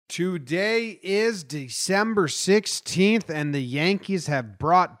Today is December 16th, and the Yankees have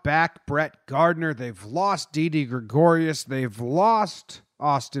brought back Brett Gardner. They've lost Didi Gregorius. They've lost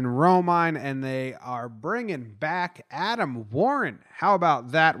Austin Romine, and they are bringing back Adam Warren. How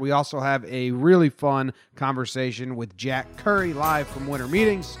about that? We also have a really fun conversation with Jack Curry live from Winter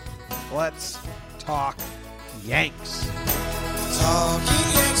Meetings. Let's talk Yanks.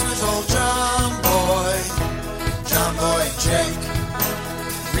 Talking Yanks with old John Boy and Jake.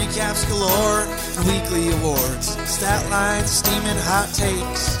 Recaps galore and weekly awards, stat lines, steaming hot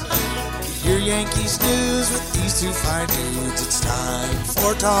takes. Get your Yankees news with these two fine dudes. It's time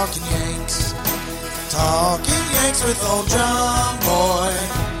for Talking Yanks. Talking Yanks with old John Boy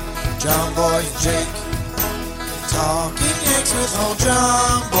and Jake. Talking Yanks with old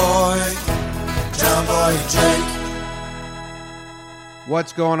John Boy and Jake.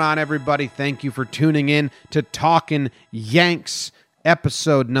 What's going on, everybody? Thank you for tuning in to Talking Yanks,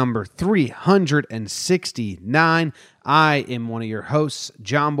 episode number 369. I am one of your hosts,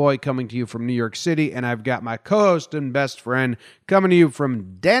 John Boy, coming to you from New York City, and I've got my co-host and best friend coming to you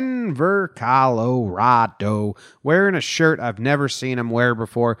from Denver, Colorado, wearing a shirt I've never seen him wear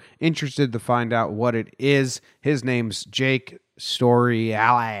before. Interested to find out what it is. His name's Jake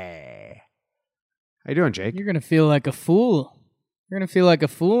Storiale. How you doing, Jake? You're going to feel like a fool. You're going to feel like a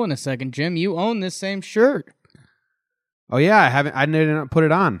fool in a second, Jim. You own this same shirt. Oh, yeah, I didn't put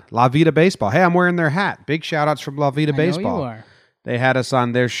it on. La Vida Baseball. Hey, I'm wearing their hat. Big shout-outs from La Vida Baseball. I know you are. They had us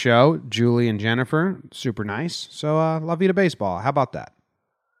on their show, Julie and Jennifer. Super nice. So, La Vida Baseball. How about that?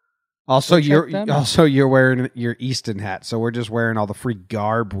 Also, you're wearing your Easton hat, so we're just wearing all the free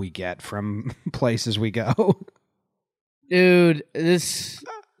garb we get from places we go. Dude, this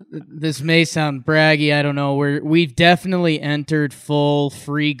may sound braggy. I don't know. We've definitely entered full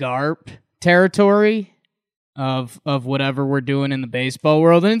free garb territory of whatever we're doing in the baseball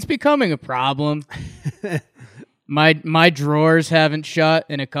world, and it's becoming a problem. My drawers haven't shut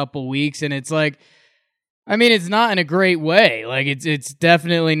in a couple weeks, and it's like, I mean, it's not in a great way. Like, it's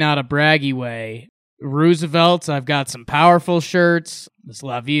definitely not a braggy way. Roosevelt's, I've got some powerful shirts. This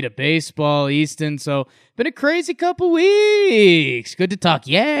La Vida Baseball, Easton. So, been a crazy couple weeks. Good to talk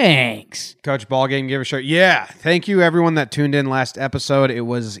Yanks. Coach Ballgame, give a shirt. Yeah, thank you everyone that tuned in last episode. It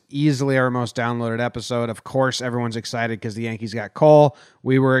was easily our most downloaded episode. Of course, everyone's excited because the Yankees got Cole.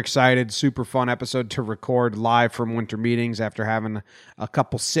 We were excited. Super fun episode to record live from Winter Meetings after having a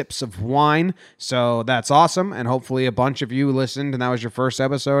couple sips of wine. So that's awesome. And hopefully a bunch of you listened and that was your first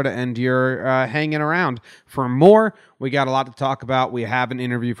episode and you're hanging around for more. We got a lot to talk about. We have an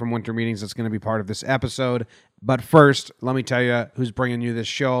interview from Winter Meetings that's going to be part of this episode. But first, let me tell you who's bringing you this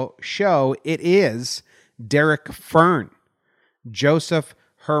show. It is Derek Fern, Joseph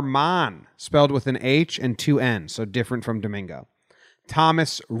Herman, spelled with an H and two N's, so different from Domingo.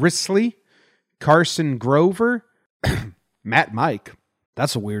 Thomas Risley, Carson Grover, Matt Mike.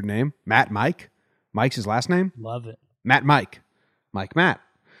 That's a weird name. Matt Mike. Mike's his last name? Love it. Matt Mike. Mike Matt.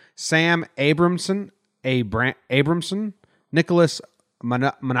 Sam Abramson, Nicholas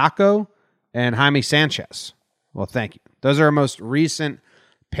Monaco, and Jaime Sanchez. Well, thank you. Those are our most recent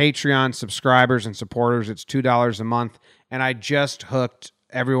Patreon subscribers and supporters. It's $2 a month, and I just hooked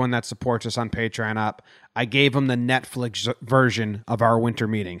everyone that supports us on Patreon up. I gave them the Netflix version of our Winter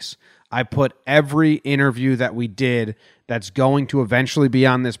Meetings. I put every interview that we did that's going to eventually be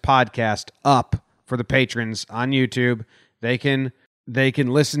on this podcast up for the patrons on YouTube. They can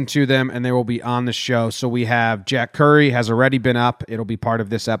listen to them, and they will be on the show. So we have Jack Curry has already been up. It'll be part of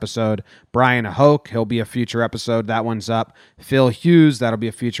this episode. Brian Hoke, he'll be a future episode. That one's up. Phil Hughes, that'll be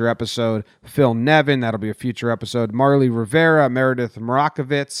a future episode. Phil Nevin, that'll be a future episode. Marley Rivera, Meredith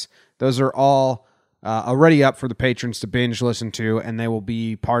Marakovitz, those are all already up for the patrons to binge listen to, and they will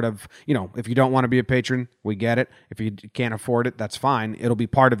be part of, if you don't want to be a patron, we get it. If you can't afford it, that's fine. It'll be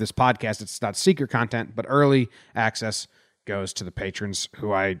part of this podcast. It's not secret content, but early access goes to the patrons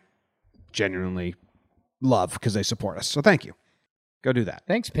who I genuinely love because they support us. So thank you. Go do that.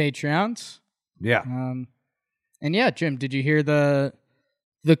 Thanks, Patreons. Yeah. And yeah, Jim, did you hear the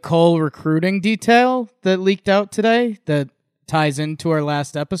Cole recruiting detail that leaked out today that ties into our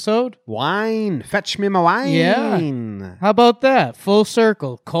last episode? Wine. Fetch me my wine. Yeah. How about that? Full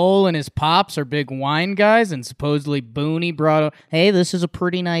circle. Cole and his pops are big wine guys, and supposedly Booney brought hey, this is a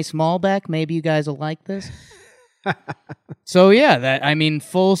pretty nice Malbec. Maybe you guys will like this. So yeah, the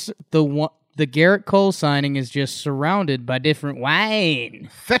Garrett Cole signing is just surrounded by different wine.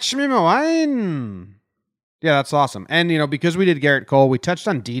 Fetch me my wine. Yeah, that's awesome. And because we did Garrett Cole, we touched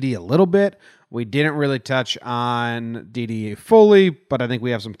on Didi a little bit. We didn't really touch on Didi fully, but I think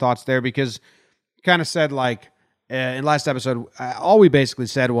we have some thoughts there because kind of said in last episode, all we basically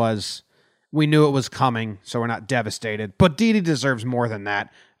said was we knew it was coming, so we're not devastated. But Didi deserves more than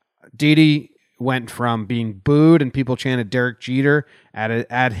that. Didi went from being booed and people chanted Derek Jeter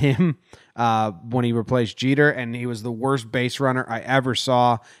at him when he replaced Jeter, and he was the worst base runner I ever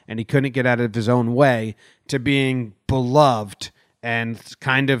saw, and he couldn't get out of his own way, to being beloved, and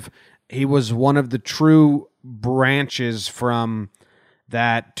kind of he was one of the true branches from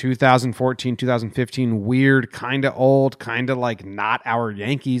that 2014, 2015 weird, kind of old, kind of like not our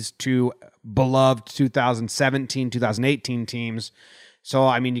Yankees to beloved 2017, 2018 teams. So,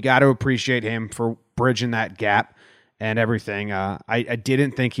 I mean, you got to appreciate him for bridging that gap and everything. I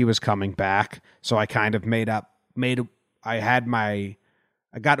didn't think he was coming back, so I kind of I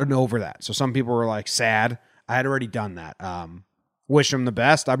gotten over that. So some people were like sad. I had already done that. Wish him the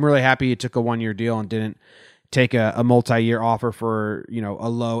best. I'm really happy he took a 1-year deal and didn't take a multi-year offer for, a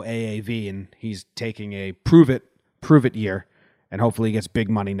low AAV, and he's taking a prove it year, and hopefully he gets big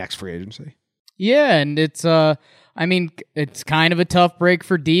money next free agency. Yeah, and it's it's kind of a tough break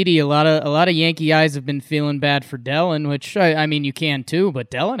for Didi. A lot of Yankee eyes have been feeling bad for Dellin, which I mean you can too, but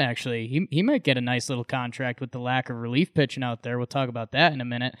Dellin actually he might get a nice little contract with the lack of relief pitching out there. We'll talk about that in a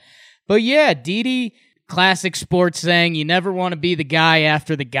minute. But yeah, Didi, classic sports saying, you never want to be the guy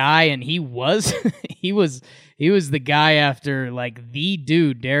after the guy, and he was he was the guy after like the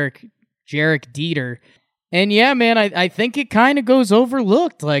dude, Derek Jeter. And yeah, man, I think it kind of goes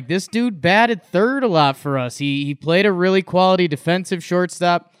overlooked. Like, this dude batted third a lot for us. He played a really quality defensive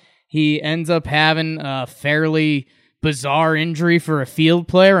shortstop. He ends up having a fairly bizarre injury for a field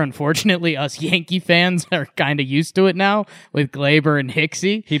player. Unfortunately, us Yankee fans are kind of used to it now with Glaber and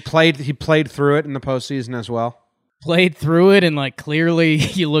Hicksy. He played through it in the postseason as well. Played through it, and like clearly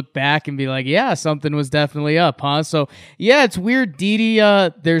you look back and be like, yeah, something was definitely up, huh? So yeah, it's weird. Didi,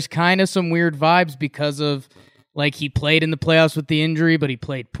 there's kind of some weird vibes because of like he played in the playoffs with the injury, but he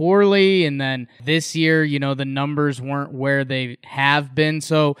played poorly, and then this year, the numbers weren't where they have been.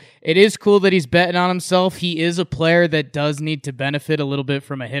 So it is cool that he's betting on himself. He is a player that does need to benefit a little bit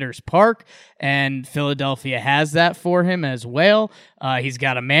from a hitter's park, and Philadelphia has that for him as well. He's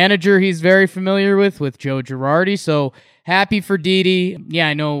got a manager he's very familiar with Joe Girardi, so happy for Didi. Yeah,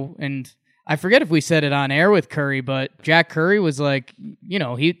 I know, and I forget if we said it on air with Curry, but Jack Curry was like,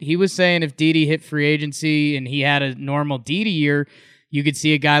 he was saying if Didi hit free agency and he had a normal Didi year, you could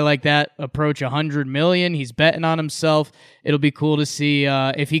see a guy like that approach $100 million. He's betting on himself. It'll be cool to see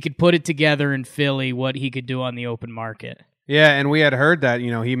if he could put it together in Philly, what he could do on the open market. Yeah, and we had heard that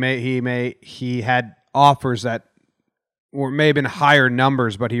he had offers that may have been higher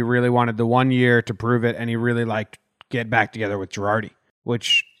numbers, but he really wanted the 1 year to prove it, and he really liked get back together with Girardi,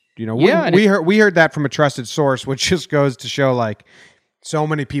 which. We heard that from a trusted source, which just goes to show like so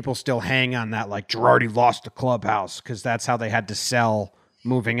many people still hang on that like Girardi lost the clubhouse because that's how they had to sell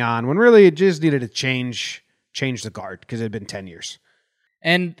moving on, when really it just needed to change the guard because it had been 10 years.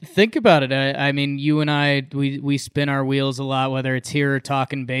 And think about it. I mean, you and I, we spin our wheels a lot, whether it's here or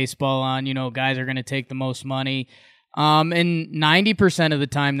talking baseball on, guys are going to take the most money. And 90% of the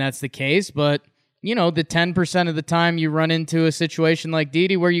time that's the case, but the 10% of the time you run into a situation like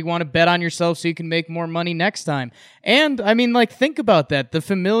Didi where you want to bet on yourself so you can make more money next time. And, I mean, like, think about that. The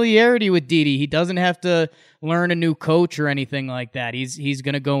familiarity with Didi, he doesn't have to learn a new coach or anything like that. He's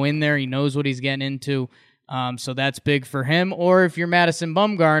going to go in there. He knows what he's getting into. So that's big for him. Or if you're Madison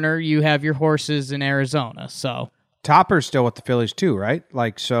Bumgarner, you have your horses in Arizona. So Topper's still with the Phillies too, right?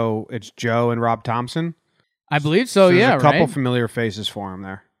 Like, so it's Joe and Rob Thompson? I believe so, yeah, there's a couple familiar faces for him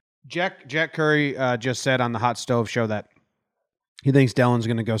there. Jack Curry just said on the Hot Stove show that he thinks Dellin's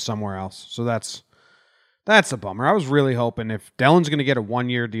going to go somewhere else. So that's a bummer. I was really hoping if Dellin's going to get a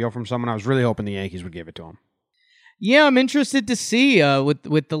 1-year deal from someone, I was really hoping the Yankees would give it to him. Yeah, I'm interested to see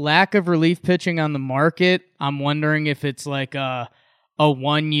with the lack of relief pitching on the market. I'm wondering if it's like a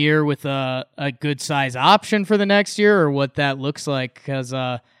 1 year with a good size option for the next year or what that looks like. Because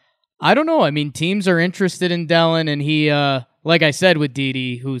I don't know. I mean, teams are interested in Dellin, and he. Like I said with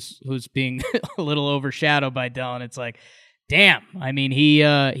Didi, who's being a little overshadowed by Dellin, it's like, damn. I mean,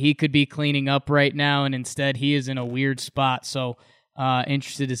 he could be cleaning up right now, and instead he is in a weird spot. So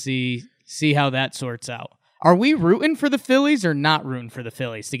interested to see how that sorts out. Are we rooting for the Phillies or not rooting for the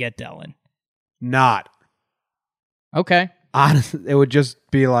Phillies to get Dellin? Not. Okay. Honestly, it would just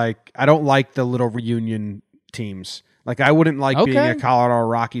be like, I don't like the little reunion teams. Like, I wouldn't like being a Colorado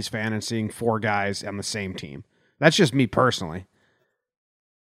Rockies fan and seeing 4 guys on the same team. That's just me personally.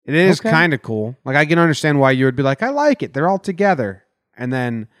 It is kind of cool. Like, I can understand why you would be like, I like it. They're all together.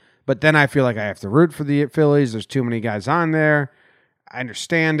 But then I feel like I have to root for the Phillies. There's too many guys on there. I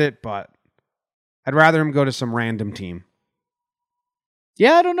understand it, but I'd rather him go to some random team.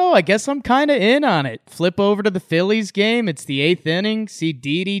 Yeah, I don't know. I guess I'm kind of in on it. Flip over to the Phillies game. It's the 8th inning. See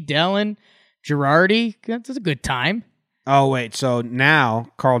Didi, Dellin, Girardi. That's a good time. Oh, wait. So now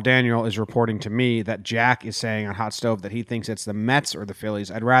Carl Daniel is reporting to me that Jack is saying on Hot Stove that he thinks it's the Mets or the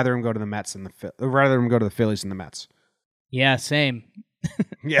Phillies. I'd rather him go to the Mets than the Phillies than the Mets. Yeah, same.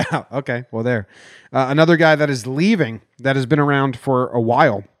 Yeah. Okay. Well, there. Another guy that is leaving that has been around for a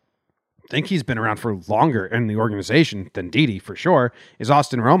while. I think he's been around for longer in the organization than Didi for sure, is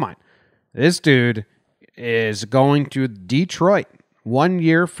Austin Romine. This dude is going to Detroit. 1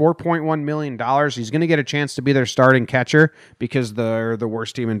 year, $4.1 million. He's going to get a chance to be their starting catcher because they're the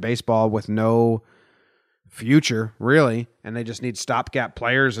worst team in baseball with no future, really, and they just need stopgap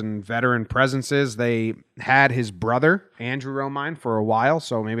players and veteran presences. They had his brother, Andrew Romine, for a while,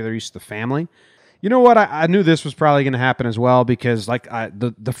 so maybe they're used to the family. You know what? I knew this was probably going to happen as well because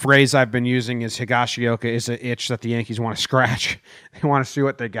the phrase I've been using is Higashioka is an itch that the Yankees want to scratch. They want to see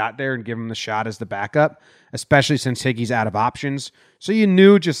what they got there and give him the shot as the backup, especially since Higgy's out of options. So you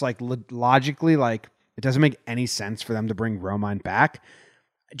knew just like logically, like it doesn't make any sense for them to bring Romine back.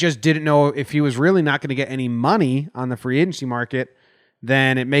 I just didn't know if he was really not going to get any money on the free agency market,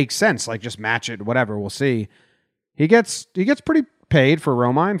 then it makes sense. Like just match it, whatever. We'll see. He gets pretty paid for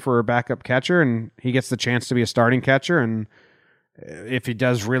Romine for a backup catcher, and he gets the chance to be a starting catcher. And if he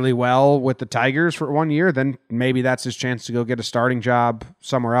does really well with the Tigers for 1 year, then maybe that's his chance to go get a starting job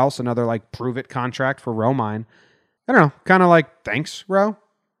somewhere else. Another like prove it contract for Romine. I don't know, kind of like thanks, Ro.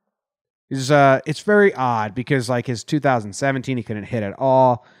 It's very odd because like his 2017 he couldn't hit at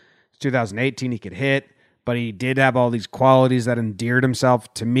all. 2018 he could hit, but he did have all these qualities that endeared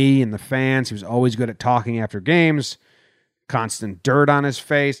himself to me and the fans. He was always good at talking after games. Constant dirt on his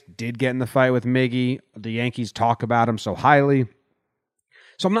face. Did get in the fight with Miggy. The Yankees talk about him so highly.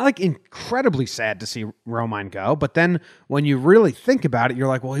 So I'm not like incredibly sad to see Romine go, but then when you really think about it, you're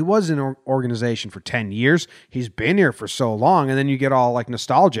like, well, he was in an organization for 10 years. He's been here for so long. And then you get all like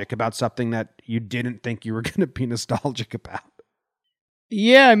nostalgic about something that you didn't think you were going to be nostalgic about.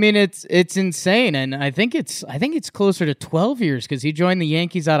 Yeah, I mean it's insane, and I think it's closer to 12 years because he joined the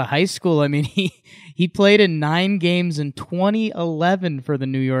Yankees out of high school. I mean he played in 9 games in 2011 for the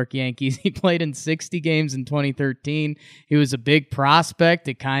New York Yankees. He played in 60 games in 2013. He was a big prospect.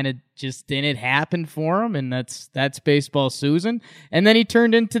 It kind of just didn't happen for him, and that's baseball Susan. And then he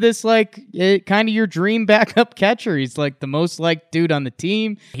turned into this like kind of your dream backup catcher. He's like the most liked dude on the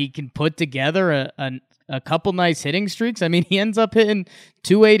team. He can put together a couple nice hitting streaks. I mean, he ends up hitting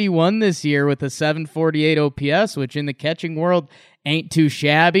 281 this year with a 748 OPS, which in the catching world ain't too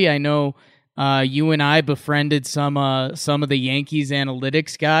shabby. I know you and I befriended some of the Yankees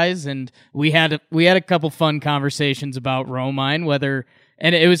analytics guys, and we had a couple fun conversations about Romine,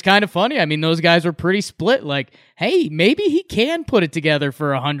 and it was kind of funny. I mean, those guys were pretty split. Like, hey, maybe he can put it together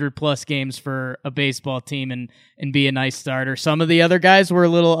for 100+ games for a baseball team and be a nice starter. Some of the other guys were a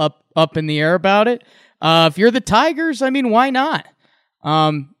little up in the air about it. If you're the Tigers, I mean, why not?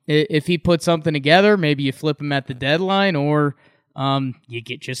 If he puts something together, maybe you flip him at the deadline, or you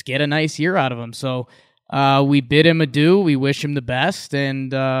just get a nice year out of him. So we bid him adieu. We wish him the best.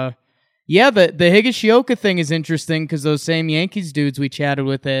 And yeah, the Higashioka thing is interesting because those same Yankees dudes we chatted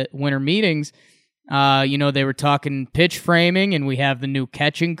with at winter meetings, they were talking pitch framing, and we have the new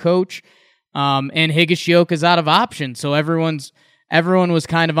catching coach, and Higashioka's out of options. So everyone was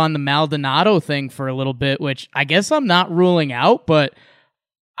kind of on the Maldonado thing for a little bit, which I guess I'm not ruling out, but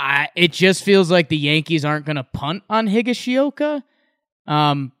it just feels like the Yankees aren't going to punt on Higashioka.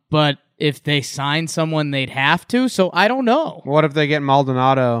 But if they sign someone, they'd have to. So I don't know. What if they get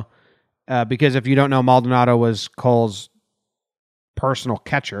Maldonado? Because if you don't know, Maldonado was Cole's personal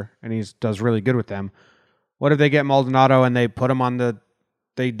catcher, and he does really good with them. What if they get Maldonado and they put him on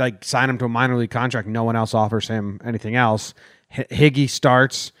they like sign him to a minor league contract? No one else offers him anything else. Higgy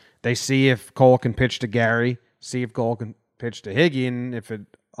starts. They see if Cole can pitch to Gary, see if Cole can pitch to Higgy, and if it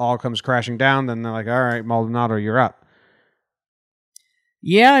all comes crashing down, then they're like, all right, Maldonado, you're up.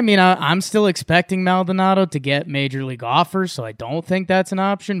 Yeah, I mean, I'm still expecting Maldonado to get major league offers, so I don't think that's an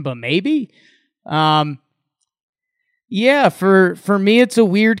option, but maybe. Yeah, for me, it's a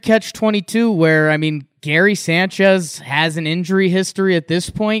weird catch-22 where, I mean, Gary Sanchez has an injury history at this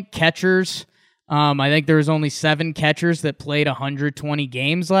point. Catchers, I think there was only 7 catchers that played 120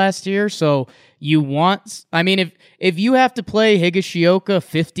 games last year. So if you have to play Higashioka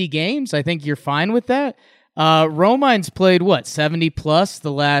 50 games, I think you're fine with that. Romine's played 70 plus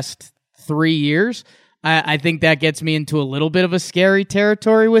the last 3 years. I think that gets me into a little bit of a scary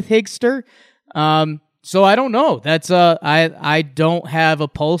territory with Higster. So I don't know. That's I don't have a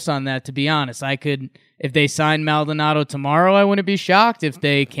pulse on that, to be honest. I could, if they signed Maldonado tomorrow, I wouldn't be shocked. If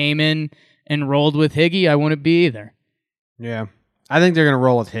they came in and rolled with Higgy, I wouldn't be either. Yeah. I think they're going to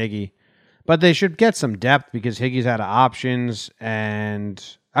roll with Higgy. But they should get some depth because Higgy's out of options and,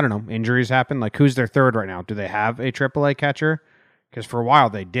 I don't know, injuries happen. Like, who's their third right now? Do they have a AAA catcher? Because for a while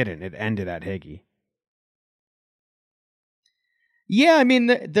they didn't. It ended at Higgy. Yeah, I mean,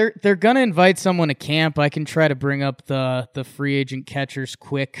 they're going to invite someone to camp. I can try to bring up the free agent catchers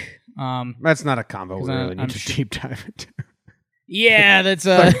quick. That's not a combo we really need to deep dive into. Yeah, that's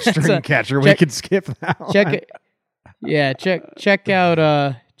a string catcher. We could skip that one. Check it. Yeah, check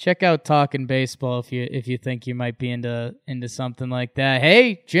out Talking Baseball if you think you might be into something like that.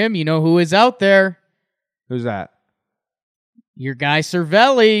 Hey, Jim, you know who is out there? Who's that? Your guy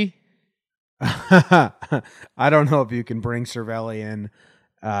Cervelli. I don't know if you can bring Cervelli in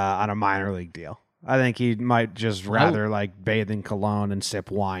on a minor league deal. I think he might just rather like bathe in cologne and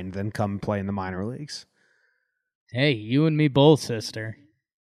sip wine than come play in the minor leagues. Hey, you and me both, sister.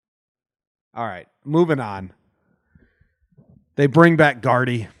 All right, moving on. They bring back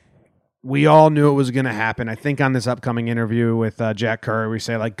Gardy. We all knew it was going to happen. I think on this upcoming interview with Jack Curry, we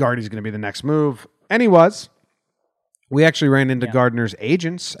say like Gardy's going to be the next move. And he was. We actually ran into Gardner's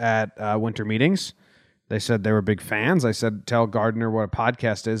agents at winter meetings. They said they were big fans. I said, tell Gardner what a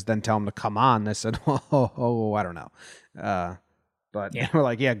podcast is, then tell him to come on. They said, oh, I don't know. But they were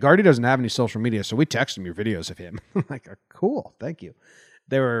like, yeah, Gardy doesn't have any social media, so we texted him your videos of him. I'm like, cool, thank you.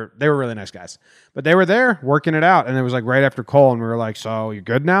 They were really nice guys. But they were there working it out, and it was like right after Cole, and we were like, so you're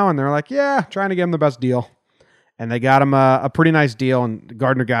good now? And they were like, yeah, trying to get him the best deal. And they got him a pretty nice deal, and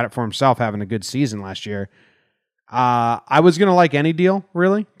Gardner got it for himself, having a good season last year. I was going to like any deal,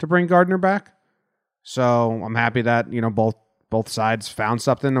 really, to bring Gardner back. So I'm happy that, both sides found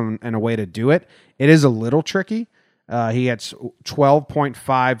something and a way to do it. It is a little tricky. He gets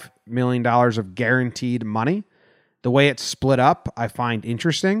 $12.5 million of guaranteed money. The way it's split up, I find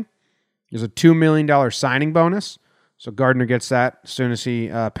interesting. There's a $2 million signing bonus. So Gardner gets that as soon as he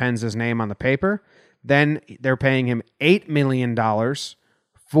pens his name on the paper. Then they're paying him $8 million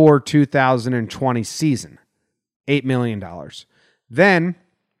for 2020 season. $8 million. Then,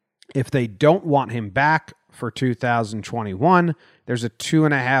 if they don't want him back for 2021, there's a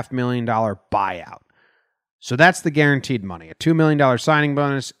 $2.5 million buyout. So that's the guaranteed money. A $2 million signing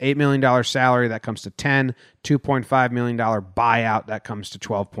bonus, $8 million salary, that comes to 10, $2.5 million buyout, that comes to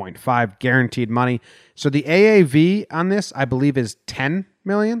 12.5 guaranteed money. So the AAV on this, I believe, is 10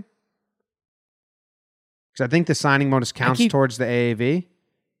 million. Because I think the signing bonus counts towards the AAV.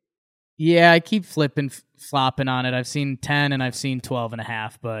 Yeah, I keep flopping on it. I've seen 10 and I've seen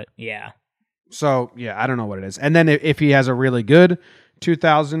 12.5, but yeah. So, yeah, I don't know what it is. And then if he has a really good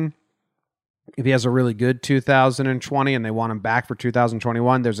 2020 and they want him back for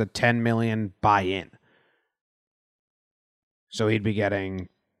 2021, there's a 10 million buy-in. So he'd be getting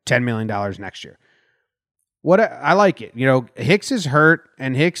 $10 million next year. I like it. Hicks is hurt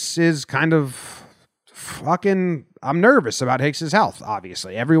and Hicks is kind of fucking, I'm nervous about Hicks's health,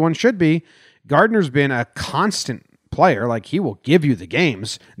 obviously. Everyone should be. Gardner's been a constant player. Like, he will give you the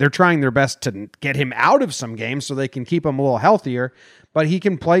games. They're trying their best to get him out of some games so they can keep him a little healthier, but he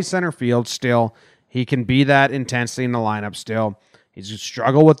can play center field still. He can be that intensity in the lineup still. He's just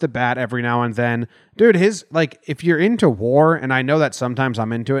struggle with the bat every now and then. Dude, if you're into WAR, and I know that sometimes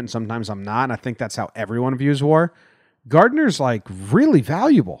I'm into it and sometimes I'm not, and I think that's how everyone views WAR, Gardner's really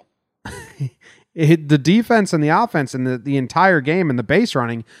valuable. The defense and the offense and the entire game and the base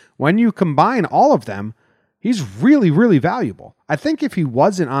running, when you combine all of them, he's really, really valuable. I think if he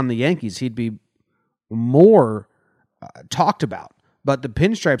wasn't on the Yankees, he'd be more talked about. But the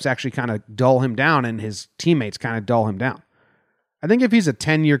pinstripes actually kind of dull him down, and his teammates kind of dull him down. I think if he's a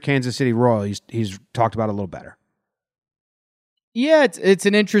 10-year Kansas City Royal, he's talked about a little better. Yeah, it's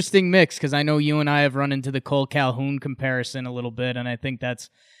an interesting mix because I know you and I have run into the Cole Calhoun comparison a little bit, and I think that's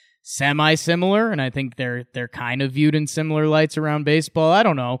semi-similar, and I think they're kind of viewed in similar lights around baseball. I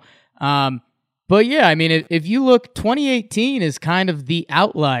don't know. But yeah, I mean, if you look, 2018 is kind of the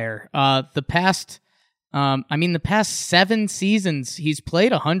outlier. The past 7 seasons, he's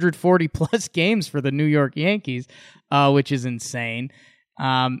played 140 plus games for the New York Yankees, which is insane.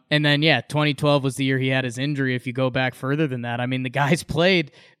 And then, 2012 was the year he had his injury. If you go back further than that, I mean, the guy's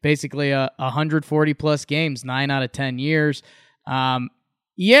played basically 140 plus games, 9 out of 10 years. And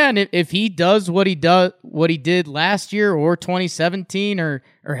if he does what he did last year or 2017 or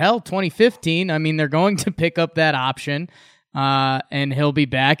hell 2015, I mean, they're going to pick up that option. And he'll be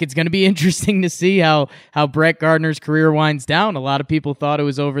back. It's going to be interesting to see how Brett Gardner's career winds down. A lot of people thought it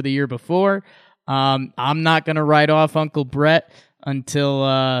was over the year before. I'm not going to write off Uncle Brett until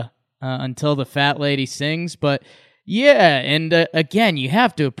the fat lady sings. But yeah, and again, you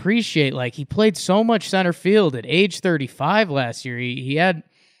have to appreciate, like, he played so much center field at age 35 last year. He had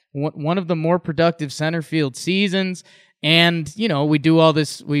one of the more productive center field seasons. And, you know, we do all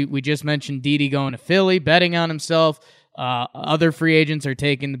this. We just mentioned Didi going to Philly, betting on himself. Other free agents are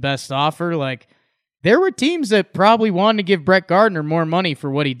taking the best offer. Like, there were teams that probably wanted to give Brett Gardner more money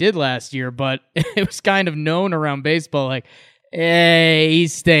for what he did last year, but it was kind of known around baseball, like, hey,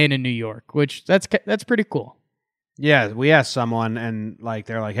 he's staying in New York, which that's pretty cool. Yeah, we asked someone, and like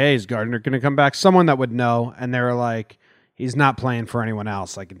they're like, "Hey, is Gardner going to come back?" Someone that would know, and they were like, "He's not playing for anyone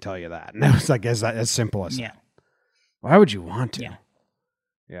else. I can tell you that." And it was like as simple as that. Why would you want to?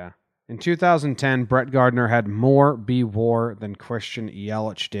 Yeah. In 2010, Brett Gardner had more B-WAR than Christian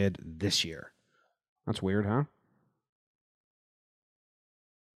Yelich did this year. That's weird, huh?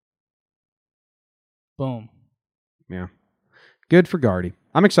 Boom. Yeah. Good for Gardy.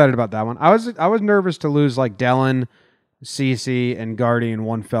 I'm excited about that one. I was nervous to lose like Dellin, CeCe, and Gardy in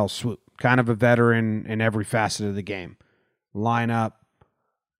one fell swoop. Kind of a veteran in every facet of the game. Lineup,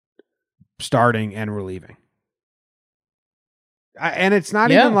 starting, and relieving. And it's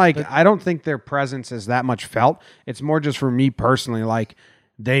not even like, I don't think their presence is that much felt. It's more just for me personally, like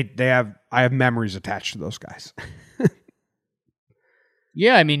I have memories attached to those guys.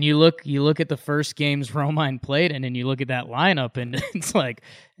 Yeah, I mean, you look at the first games Romine played in, and you look at that lineup, and it's like,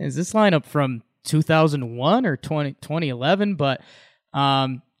 is this lineup from 2001 or 2011? But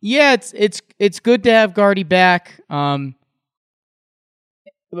yeah, it's good to have Gardy back.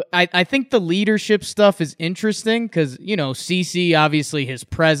 I think the leadership stuff is interesting because, you know, CeCe, obviously his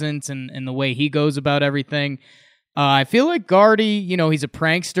presence and the way he goes about everything. I feel like Gardy, you know, he's a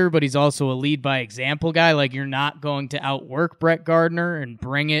prankster, but he's also a lead by example guy. Like, you're not going to outwork Brett Gardner and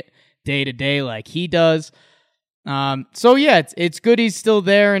bring it day to day like he does. So yeah, it's good he's still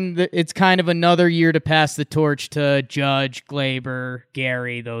there, and it's kind of another year to pass the torch to Judge, Glaber,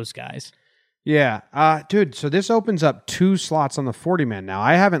 Gary, those guys. Yeah. Dude, so this opens up 2 slots on the 40-man now.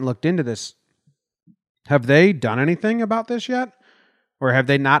 I haven't looked into this. Have they done anything about this yet? Or have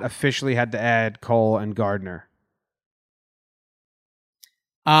they not officially had to add Cole and Gardner?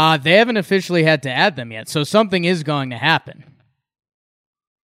 They haven't officially had to add them yet, so something is going to happen.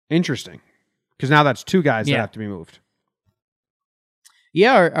 Interesting. Because now that's 2 guys that have to be moved.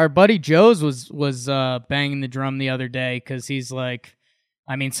 Yeah, our buddy Joe's was banging the drum the other day because he's like,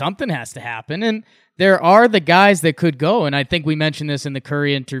 I mean, something has to happen. And there are the guys that could go, and I think we mentioned this in the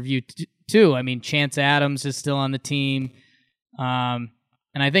Curry interview too. I mean, Chance Adams is still on the team. And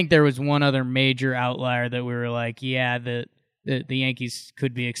I think there was one other major outlier that we were like, yeah, the Yankees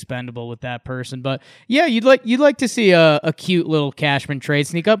could be expendable with that person. But yeah, you'd like to see a cute little Cashman trade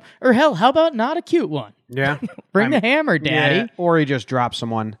sneak up, or hell, how about not a cute one? Yeah. Bring the hammer, Daddy. Yeah, or he just dropped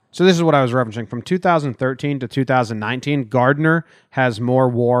someone. So this is what I was referencing. From 2013 to 2019, Gardner has more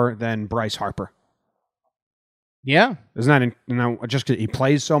WAR than Bryce Harper. Yeah. Isn't that, just because he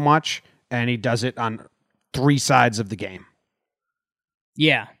plays so much and he does it on 3 sides of the game.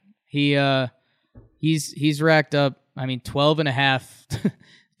 Yeah. He's racked up, I mean, 12 and a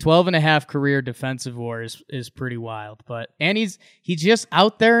half career defensive WAR is pretty wild. And he's just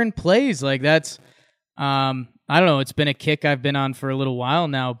out there and plays. Like, that's, I don't know, it's been a kick I've been on for a little while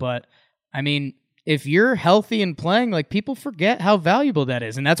now, but I mean, if you're healthy and playing, like, people forget how valuable that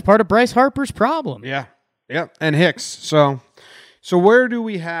is. And that's part of Bryce Harper's problem. Yeah. Yep. And Hicks. So where do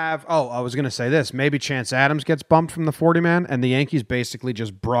we have... Oh, I was going to say this. Maybe Chance Adams gets bumped from the 40-man, and the Yankees basically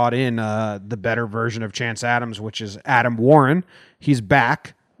just brought in the better version of Chance Adams, which is Adam Warren. He's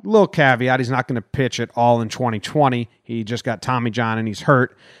back. Little caveat, he's not going to pitch at all in 2020. He just got Tommy John, and he's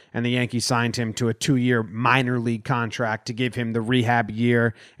hurt, and the Yankees signed him to a 2-year minor league contract to give him the rehab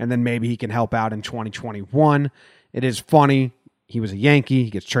year, and then maybe he can help out in 2021. It is funny. He was a Yankee.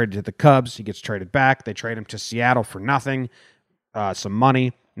 He gets traded to the Cubs. He gets traded back. They trade him to Seattle for nothing. Some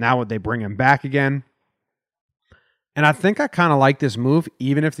money. Now would they bring him back again? And I think I kind of like this move,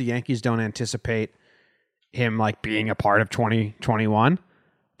 even if the Yankees don't anticipate him like being a part of 2021.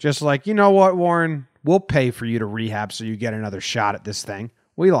 Just like, you know what, Warren, we'll pay for you to rehab so you get another shot at this thing.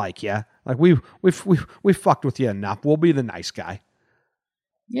 We like you. Like we fucked with you enough. We'll be the nice guy.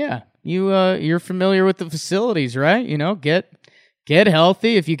 Yeah, you're familiar with the facilities, right? You know, get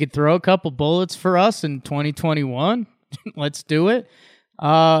healthy. If you could throw a couple bullets for us in 2021. Let's do it.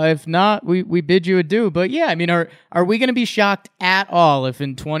 If not, we bid you adieu. But yeah, I mean, are we going to be shocked at all if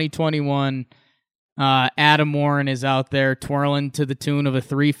in 2021 Adam Warren is out there twirling to the tune of a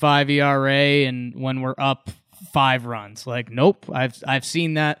 3.5 ERA, and when we're up 5 runs. Like, nope. I've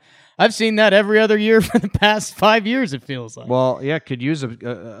seen that. I've seen that every other year for the past 5 years, it feels like. Well, yeah, could use a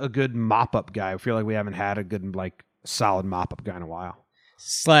good mop-up guy. I feel like we haven't had a good, like, solid mop-up guy in a while.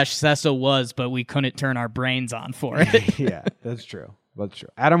 Cessa was, but we couldn't turn our brains on for it. Yeah, that's true. That's true.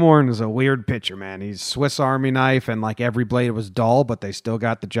 Adam Warren is a weird pitcher, man. He's Swiss Army knife, and, like, every blade was dull, but they still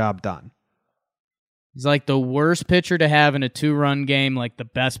got the job done. He's like the worst pitcher to have in a 2-run game, like the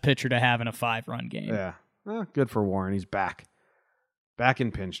best pitcher to have in a 5-run game. Yeah. Well, good for Warren. He's back. Back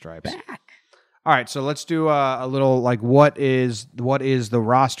in pinstripes. Back. All right, so let's do a little like what is the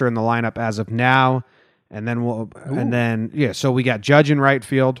roster and the lineup as of now, and then so we got Judge in right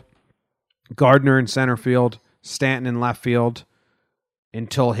field, Gardner in center field, Stanton in left field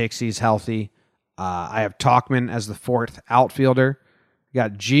until Hicksy's healthy. I have Tauchman as the 4th outfielder. We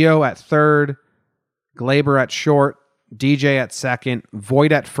got Gio at third, Glaber at short, DJ at second,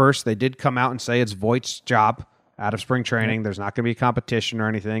 Voit at first. They did come out and say it's Voit's job. Out of spring training, there's not going to be competition or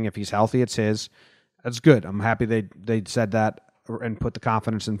anything. If he's healthy, it's his. That's good. I'm happy they said that and put the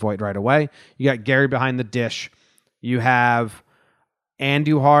confidence in Voit right away. You got Gary behind the dish. You have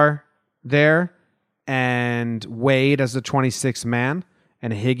Andujar there and Wade as the 26th man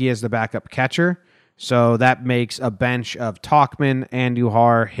and Higgy as the backup catcher. So that makes a bench of Tauchman,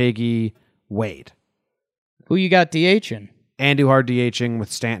 Andujar, Higgy, Wade. Who you got DHing? Andujar DHing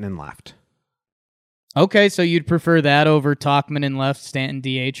with Stanton in left. Okay, so you'd prefer that over Tauchman in left, Stanton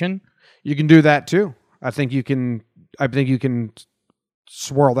DHing? You can do that too. I think you can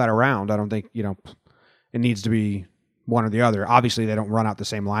swirl that around. I don't think, it needs to be one or the other. Obviously, they don't run out the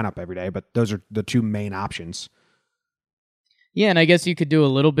same lineup every day, but those are the two main options. Yeah, and I guess you could do a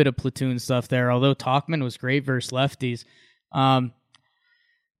little bit of platoon stuff there, although Tauchman was great versus lefties.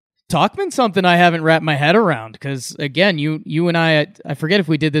 Tauchman's something I haven't wrapped my head around because, again, you and I forget if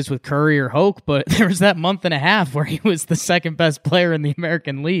we did this with Curry or Hoke, but there was that month and a half where he was the second best player in the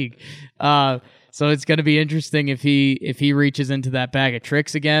American League. So it's going to be interesting if he reaches into that bag of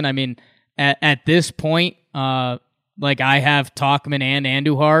tricks again. I mean, at this point, like I have Tauchman and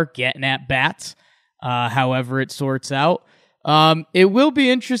Andujar getting at bats, however it sorts out. It will be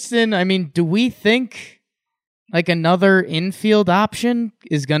interesting. I mean, do we think like another infield option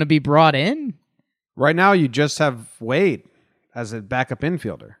is going to be brought in? Right now, you just have Wade as a backup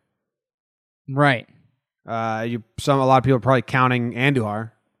infielder. Right. A lot of people are probably counting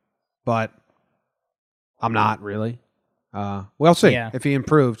Andujar, but I'm not really. We'll see. Yeah. If he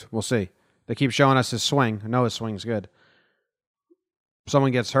improved, we'll see. They keep showing us his swing. I know his swing's good.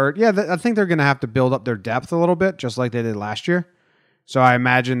 Someone gets hurt. Yeah, I think they're going to have to build up their depth a little bit, just like they did last year. So I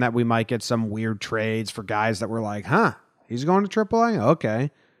imagine that we might get some weird trades for guys that were like, he's going to AAA?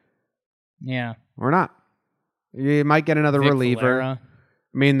 Okay. Yeah. Or not. You might get another reliever. Valera.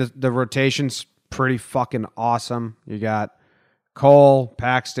 I mean, the rotation's pretty fucking awesome. You got Cole,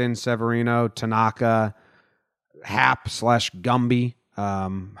 Paxton, Severino, Tanaka, Happ/Gumby,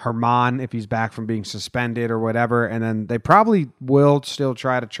 Herman if he's back from being suspended or whatever. And then they probably will still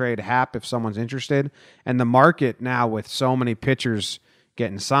try to trade Happ if someone's interested. And the market now with so many pitchers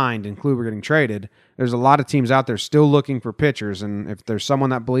getting signed and Kluber getting traded, there's a lot of teams out there still looking for pitchers. And if there's someone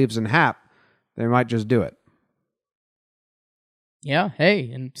that believes in Happ, they might just do it. Yeah. Hey,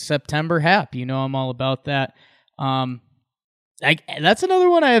 in September Happ, I'm all about that. That's another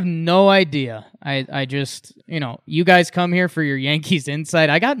one I have no idea. I just, you guys come here for your Yankees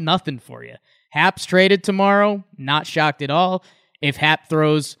insight. I got nothing for you. Happ's traded tomorrow. Not shocked at all. If Happ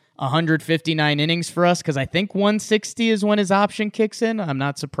throws 159 innings for us, because I think 160 is when his option kicks in. I'm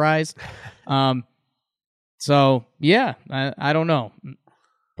not surprised. So, yeah, I don't know.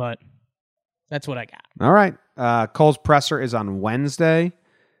 But that's what I got. All right. Cole's presser is on Wednesday.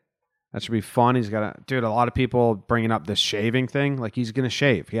 That should be fun. He's got a lot of people bringing up this shaving thing. Like, he's going to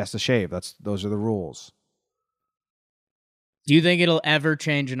shave. He has to shave. Those are the rules. Do you think it'll ever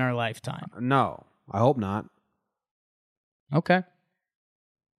change in our lifetime? No, I hope not. Okay.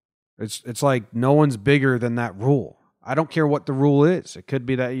 It's like no one's bigger than that rule. I don't care what the rule is. It could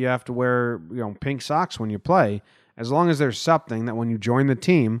be that you have to wear, pink socks when you play. As long as there's something that when you join the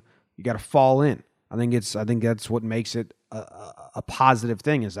team, you got to fall in. I think that's what makes it a positive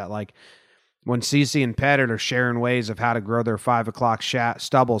thing, is that like when CeCe and Pettit are sharing ways of how to grow their 5 o'clock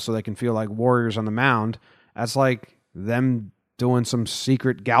stubble so they can feel like warriors on the mound, that's like them doing some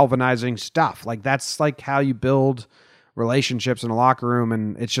secret galvanizing stuff. Like that's like how you build relationships in a locker room,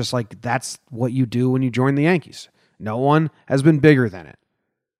 and it's just like that's what you do when you join the Yankees. No one has been bigger than it.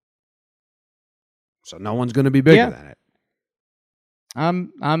 So no one's going to be bigger than it.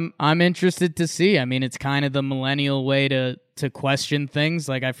 I'm interested to see. I mean, it's kind of the millennial way to question things.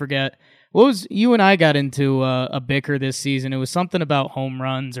 Like I forget You and I got into a bicker this season. It was something about home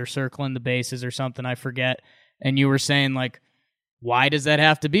runs or circling the bases or something, I forget. And you were saying, like, why does that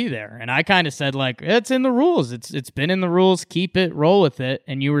have to be there? And I kind of said, like, it's in the rules. It's been in the rules. Keep it, roll with it.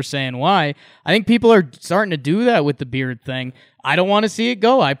 And you were saying why. I think people are starting to do that with the beard thing. I don't want to see it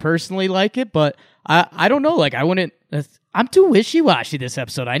go. I personally like it, but I don't know. Like, I wouldn't. I'm too wishy-washy this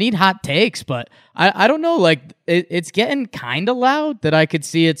episode. I need hot takes, but I don't know. Like, it's getting kind of loud that I could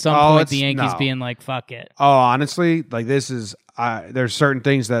see at some point the Yankees being like, fuck it. Oh, honestly, like, this is there's certain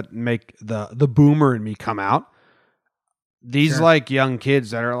things that make the boomer in me come out. These like young kids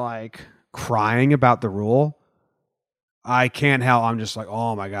that are like crying about the rule, I can't help. I'm just like,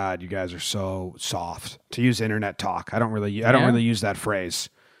 oh my God, you guys are so soft, to use internet talk. I don't really use that phrase.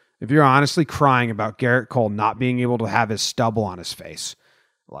 If you're honestly crying about Garrett Cole not being able to have his stubble on his face,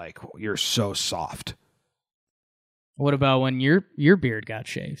 like, you're so soft. What about when your beard got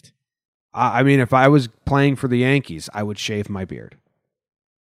shaved? I mean, if I was playing for the Yankees, I would shave my beard.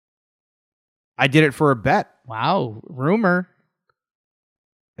 I did it for a bet. Wow, rumor.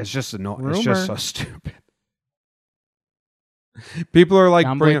 It's just It's just so stupid. People are like,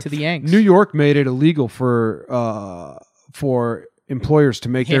 to the Yanks. New York made it illegal for employers to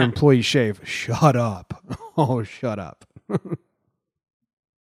make their employees shave. Shut up. Oh, shut up.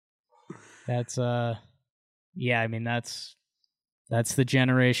 That's yeah, I mean, that's the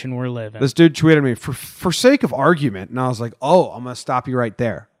generation we're living. This dude tweeted me for sake of argument, and I was like, oh, I'm gonna stop you right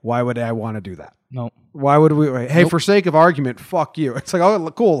there. Why would I want to do that? Nope. Why would we? Hey, for sake of argument, fuck you. It's like,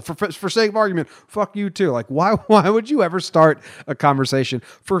 oh, cool. For sake of argument, fuck you too. Like, why would you ever start a conversation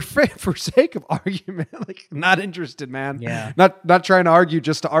for sake of argument? Like, not interested, man. Yeah. Not trying to argue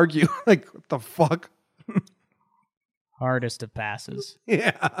just to argue. Like, what the fuck? Hardest of passes.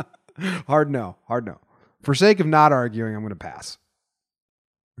 Yeah. Hard no. For sake of not arguing, I'm going to pass.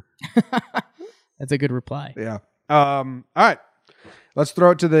 That's a good reply. Yeah. All right. Let's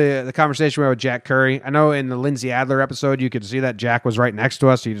throw it to the conversation we had with Jack Curry. I know in the Lindsay Adler episode, you could see that Jack was right next to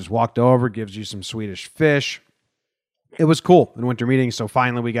us. He just walked over, gives you some Swedish fish. It was cool in winter meetings. So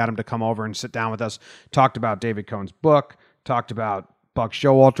finally we got him to come over and sit down with us. Talked about David Cohn's book. Talked about Buck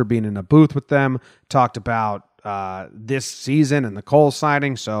Showalter being in a booth with them. Talked about this season and the Cole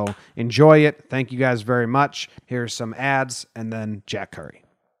signing. So enjoy it. Thank you guys very much. Here's some ads and then Jack Curry.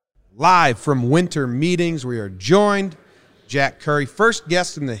 Live from winter meetings, we are joined Jack Curry, first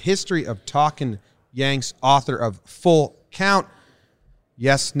guest in the history of Talkin' Yanks, author of Full Count,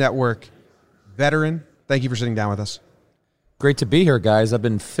 Yes Network veteran. Thank you for sitting down with us. Great to be here, guys. I've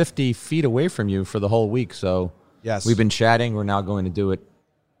been 50 feet away from you for the whole week, so yes, we've been chatting. We're now going to do it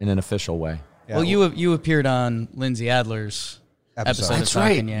in an official way. Yeah. Well, you appeared on Lindsay Adler's episode That's of right.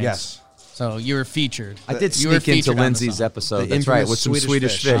 Talkin' Yanks. Yes. So you were featured. I did sneak into Lindsay's episode. That's right, with some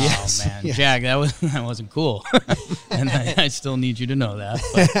Swedish fish. Oh, man. Yes. Jack, that wasn't cool. And I still need you to know that.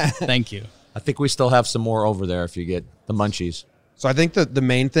 But thank you. I think we still have some more over there if you get the munchies. So I think the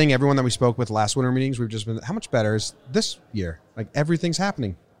main thing, everyone that we spoke with last winter meetings, we've just been, how much better is this year? Like, everything's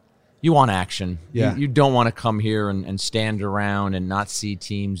happening. You want action. Yeah. You don't want to come here and stand around and not see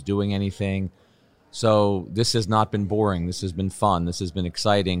teams doing anything. So this has not been boring. This has been fun. This has been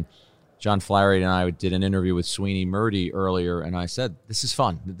exciting. John Flaherty and I did an interview with Sweeney Murdy earlier, and I said, this is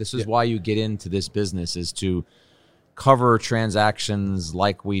fun. This is why you get into this business, is to cover transactions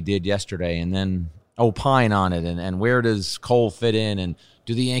like we did yesterday and then opine on it. And where does Cole fit in? And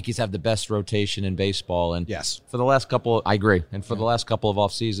do the Yankees have the best rotation in baseball? And yes, for the last couple, I agree. And for the last couple of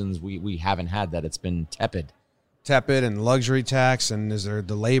off seasons, we haven't had that. It's been tepid. And luxury tax, and is there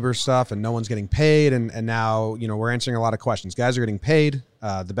the labor stuff, and no one's getting paid, and now, you know, we're answering a lot of questions. Guys are getting paid.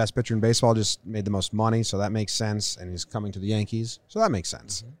 The best pitcher in baseball just made the most money, so that makes sense, and he's coming to the Yankees, so that makes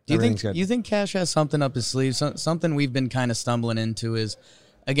sense. Do you think Cash has something up his sleeve? Something we've been kind of stumbling into is,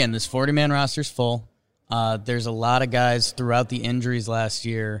 again, this 40-man roster's full. There's a lot of guys throughout the injuries last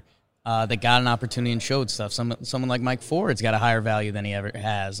year that got an opportunity and showed stuff. Someone like Mike Ford's got a higher value than he ever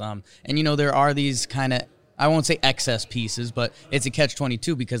has. And, you know, there are these kind of, I won't say excess pieces, but it's a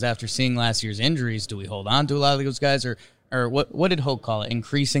catch-22 because after seeing last year's injuries, do we hold on to a lot of those guys, or what did Hoke call it?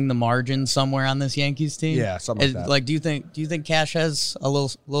 Increasing the margin somewhere on this Yankees team? Yeah, something like that. Like, do you think Cash has a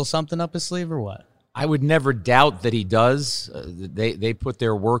little something up his sleeve or what? I would never doubt that he does. They put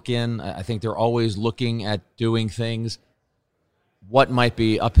their work in. I think they're always looking at doing things. What might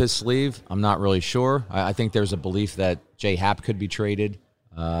be up his sleeve, I'm not really sure. I think there's a belief that J. Happ could be traded.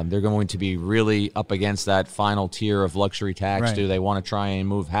 They're going to be really up against that final tier of luxury tax. Right. Do they want to try and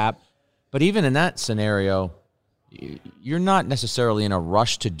move Happ? But even in that scenario, you're not necessarily in a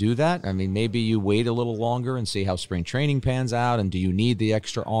rush to do that. I mean, maybe you wait a little longer and see how spring training pans out, and do you need the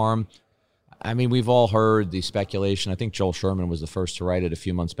extra arm? I mean, we've all heard the speculation. I think Joel Sherman was the first to write it a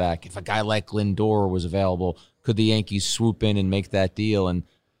few months back. If a guy like Lindor was available, could the Yankees swoop in and make that deal? And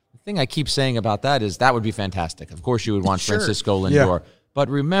the thing I keep saying about that is that would be fantastic. Of course, you would want Francisco Lindor. Yeah. But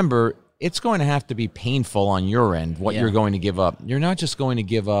remember, it's going to have to be painful on your end, what you're going to give up. You're not just going to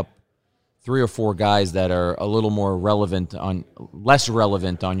give up 3 or 4 guys that are a little more less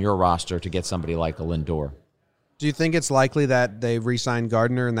relevant on your roster to get somebody like a Lindor. Do you think it's likely that they re-sign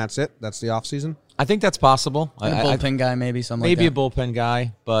Gardner and that's it? That's the offseason? I think that's possible. A bullpen guy, maybe something maybe like a that. bullpen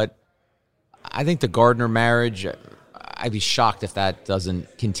guy, but I think the Gardner marriage, I'd be shocked if that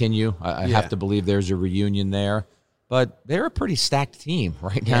doesn't continue. I have to believe there's a reunion there. But they're a pretty stacked team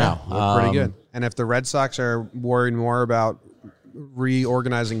right now. They're pretty good. And if the Red Sox are worried more about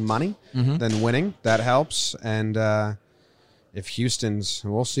reorganizing money than winning, that helps. And if Houston's,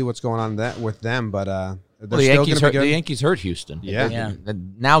 we'll see what's going on with them. But the Yankees hurt Houston. Yeah.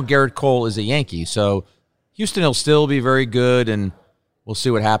 And now Garrett Cole is a Yankee, so Houston will still be very good, and we'll see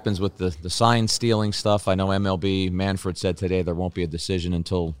what happens with the sign stealing stuff. I know MLB Manfred said today there won't be a decision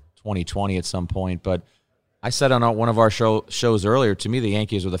until 2020 at some point, but I said on one of our shows earlier, to me, the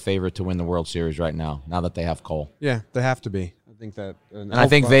Yankees are the favorite to win the World Series right now that they have Cole. Yeah, they have to be. I think that. And I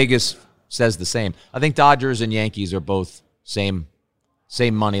think Vegas says the same. I think Dodgers and Yankees are both same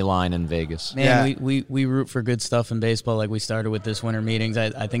money line in Vegas. Man, we root for good stuff in baseball like we started with this winter meetings.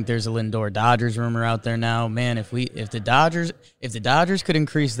 I think there's a Lindor Dodgers rumor out there now. Man, if the Dodgers could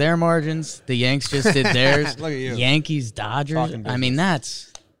increase their margins, the Yanks just did theirs. Look at you. Yankees, Dodgers. I mean,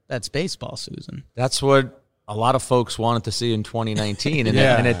 that's baseball, Susan. That's what a lot of folks wanted to see in 2019,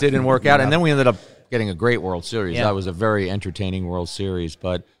 and it didn't work out. And then we ended up getting a great World Series. Yeah. That was a very entertaining World Series.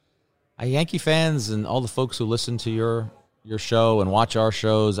 But Yankee fans and all the folks who listen to your show and watch our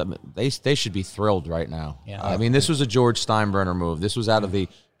shows, I mean, they should be thrilled right now. Yeah. I mean, this was a George Steinbrenner move. This was out of the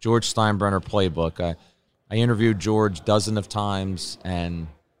George Steinbrenner playbook. I interviewed George dozens of times, and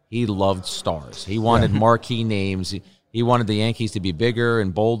he loved stars. He wanted marquee names. He wanted the Yankees to be bigger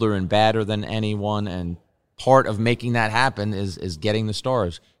and bolder and badder than anyone, and part of making that happen is getting the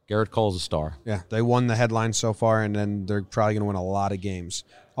stars. Garrett Cole's a star. Yeah, they won the headlines so far, and then they're probably going to win a lot of games.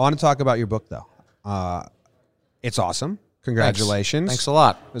 I want to talk about your book, though. It's awesome. Congratulations. Thanks a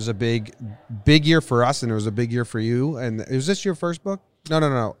lot. It was a big year for us, and it was a big year for you. And is this your first book?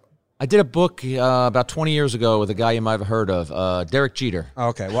 No. I did a book about 20 years ago with a guy you might have heard of, Derek Jeter.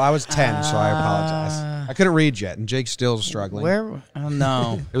 Okay, well, I was 10, so I apologize. I couldn't read yet, and Jake's still struggling. Where? Oh,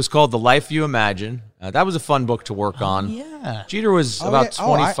 no. It was called The Life You Imagine. That was a fun book to work on. Yeah. Jeter was about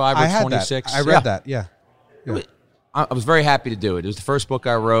 25 I or had 26. That. I read that, yeah. I was very happy to do it. It was the first book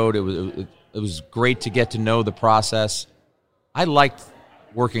I wrote. It was great to get to know the process. I liked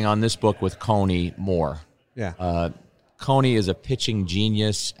working on this book with Coney more. Yeah. Coney is a pitching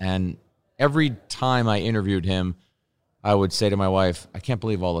genius, and every time I interviewed him, I would say to my wife, I can't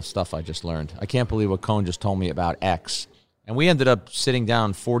believe all the stuff I just learned. I can't believe what Cone just told me about X. And we ended up sitting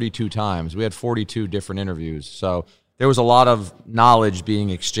down 42 times. We had 42 different interviews. So there was a lot of knowledge being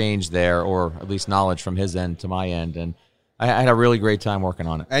exchanged there, or at least knowledge from his end to my end. And I had a really great time working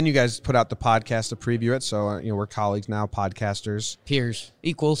on it. And you guys put out the podcast to preview it, so we're colleagues now, podcasters. Peers.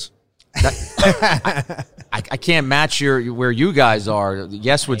 Equals. I can't match where you guys are.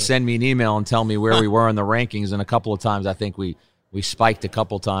 Yes would send me an email and tell me where we were in the rankings, and a couple of times I think we spiked a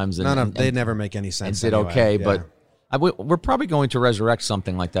couple times. And, they never make any sense. And did okay, yeah. but we're probably going to resurrect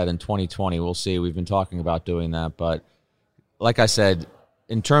something like that in 2020. We'll see. We've been talking about doing that, but like I said,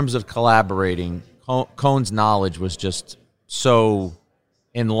 in terms of collaborating, Cone's knowledge was just so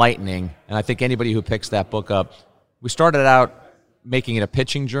enlightening, and I think anybody who picks that book up, we started out making it a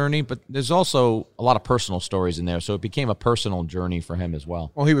pitching journey, but there's also a lot of personal stories in there, so it became a personal journey for him as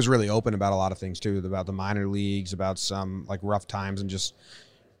well. Well, he was really open about a lot of things too, about the minor leagues, about some like rough times, and just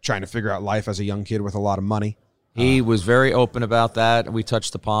trying to figure out life as a young kid with a lot of money. He was very open about that. We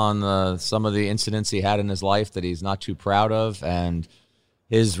touched upon some of the incidents he had in his life that he's not too proud of, and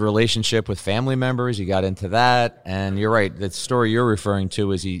his relationship with family members. He got into that, and you're right. The story you're referring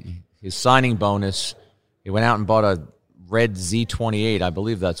to is his signing bonus. He went out and bought a red Z28, I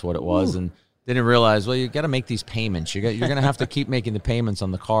believe that's what it was, and didn't realize, well, you got to make these payments. You're going to have to keep making the payments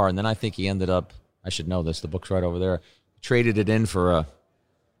on the car. And then I think he ended up, I should know this, the book's right over there, traded it in for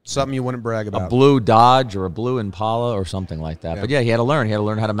something you wouldn't brag about. A blue Dodge or a blue Impala or something like that. Yeah. But, yeah, he had to learn. He had to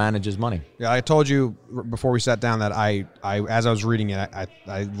learn how to manage his money. Yeah, I told you before we sat down that I as I was reading it,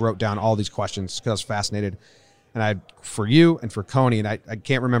 I wrote down all these questions because I was fascinated. And for you and for Coney, and I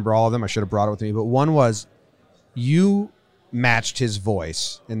can't remember all of them. I should have brought it with me. But one was you matched his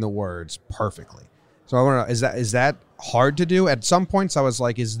voice in the words perfectly. So I want to know, is that hard to do. At some points, I was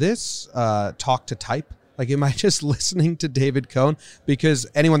like, is this talk to type? Like, am I just listening to David Cohn? Because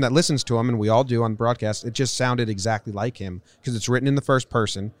anyone that listens to him, and we all do on broadcast, it just sounded exactly like him because it's written in the first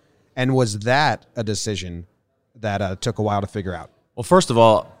person. And was that a decision that took a while to figure out? Well, first of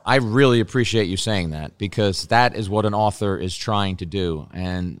all, I really appreciate you saying that because that is what an author is trying to do.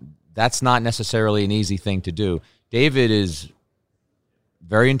 And that's not necessarily an easy thing to do. David is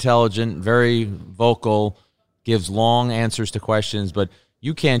very intelligent, very vocal, gives long answers to questions, but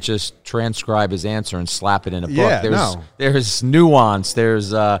you can't just transcribe his answer and slap it in a book. Yeah, there's nuance.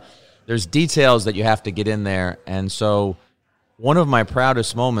 There's details that you have to get in there. And so one of my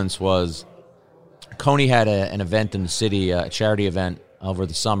proudest moments was Coney had an event in the city, a charity event over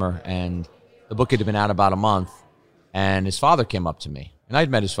the summer, and the book had been out about a month, and his father came up to me. And I'd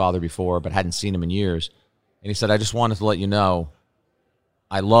met his father before, but hadn't seen him in years. And he said, I just wanted to let you know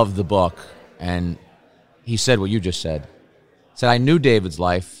I love the book. And he said what you just said. He said, I knew David's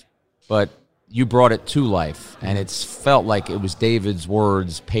life, but you brought it to life. And it's felt like it was David's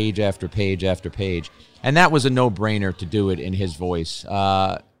words, page after page after page. And that was a no-brainer to do it in his voice.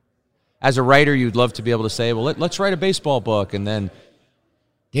 As a writer, you'd love to be able to say, well, let's write a baseball book. And then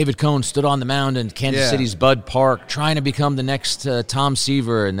David Cohn stood on the mound in Kansas City's Bud Park trying to become the next Tom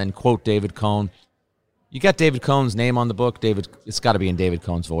Seaver and then quote David Cohn. You got David Cohn's name on the book. It's got to be in David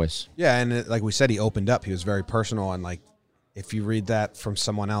Cohn's voice. Yeah, and like we said, he opened up. He was very personal. And like if you read that from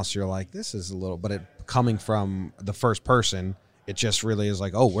someone else, you're like, this is a little, but it coming from the first person, it just really is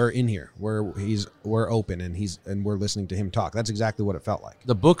like, oh, we're in here. We're open and we're listening to him talk. That's exactly what it felt like.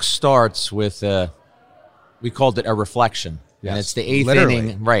 The book starts with we called it a reflection. Yes, and it's the eighth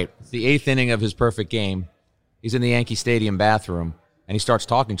inning, right? It's the eighth inning of his perfect game. He's in the Yankee Stadium bathroom and he starts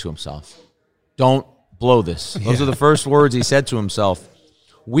talking to himself. Don't blow this. Those are the first words he said to himself.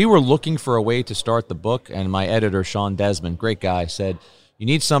 We were looking for a way to start the book, and my editor, Sean Desmond, great guy, said, you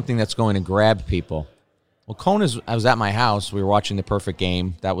need something that's going to grab people. Well, I was at my house. We were watching The Perfect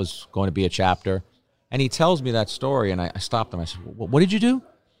Game. That was going to be a chapter. And he tells me that story, and I stopped him. I said, what did you do?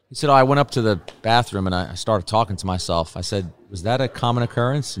 He said, I went up to the bathroom, and I started talking to myself. I said, was that a common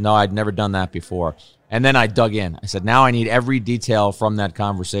occurrence? No, I'd never done that before. And then I dug in. I said, now I need every detail from that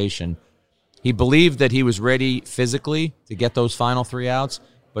conversation. He believed that he was ready physically to get those final 3 outs,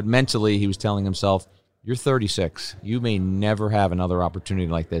 but mentally he was telling himself, you're 36. You may never have another opportunity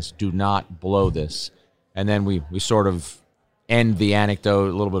like this. Do not blow this. And then we sort of end the anecdote,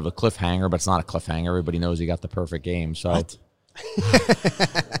 a little bit of a cliffhanger, but it's not a cliffhanger. Everybody knows he got the perfect game. So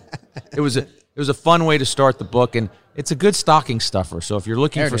it was a fun way to start the book, and it's a good stocking stuffer. So if you're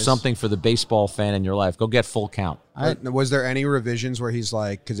looking for something for the baseball fan in your life, go get Full Count. Was there any revisions where he's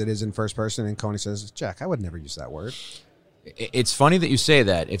like, because it is in first person, and Coney says, Jack, I would never use that word. It's funny that you say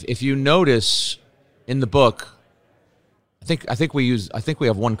that. If you notice in the book, I think we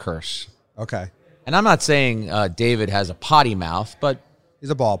have one curse. Okay. And I'm not saying David has a potty mouth, but he's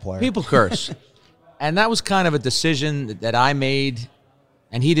a ball player. People curse. And that was kind of a decision that I made,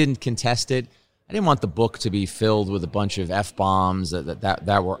 and he didn't contest it. I didn't want the book to be filled with a bunch of F-bombs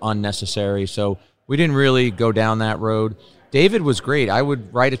that were unnecessary, so we didn't really go down that road. David was great. I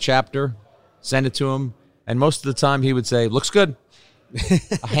would write a chapter, send it to him, and most of the time he would say, looks good.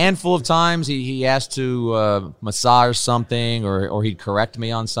 A handful of times he asked to massage something or he'd correct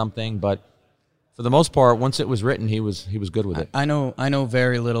me on something, but for the most part, once it was written, he was good with it. I know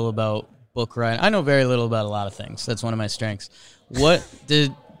very little about book writing. I know very little about a lot of things. That's one of my strengths. What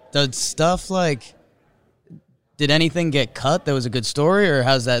did stuff like? Did anything get cut that was a good story, or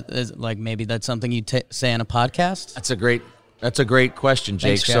how's that? Maybe that's something you say on a podcast? That's a great question, Jake.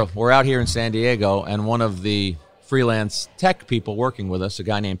 Thanks, Jack. So we're out here in San Diego, and one of the freelance tech people working with us, a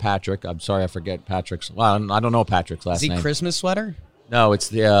guy named Patrick. I'm sorry, I forget Patrick's. Well, I don't know Patrick's last name. Is he Christmas sweater? No, it's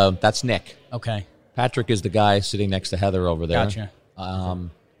that's Nick. Okay. Patrick is the guy sitting next to Heather over there. Gotcha.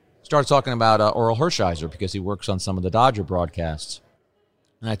 Started talking about Oral Hershiser because he works on some of the Dodger broadcasts.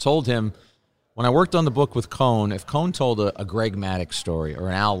 And I told him, when I worked on the book with Cohn, if Cohn told a Greg Maddux story or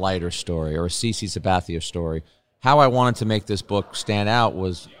an Al Leiter story or a CeCe Sabathia story, how I wanted to make this book stand out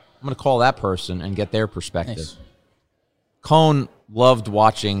was I'm going to call that person and get their perspective. Nice. Cohn loved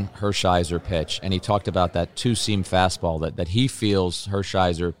watching Hershiser pitch, and he talked about that two-seam fastball that he feels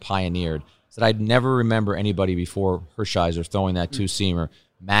Hershiser pioneered. Said, I'd never remember anybody before Hershiser throwing that two-seamer.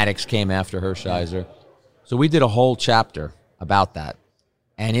 Maddux came after Hershiser. So we did a whole chapter about that.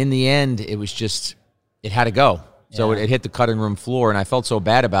 And in the end, it was just, it had to go. So it hit the cutting room floor, and I felt so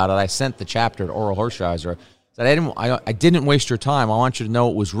bad about it. I sent the chapter to Oral Hershiser. Said, I didn't waste your time. I want you to know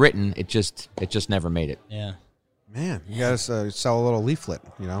it was written. It just never made it. Yeah. Man, you got to sell a little leaflet,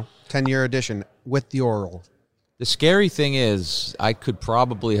 10-year edition with the Oral. The scary thing is I could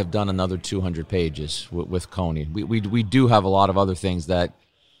probably have done another 200 pages with Coney. We do have a lot of other things that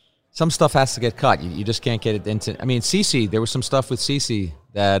some stuff has to get cut. You just can't get it into. I mean, Cece, there was some stuff with Cece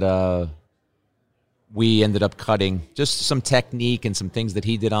that we ended up cutting. Just some technique and some things that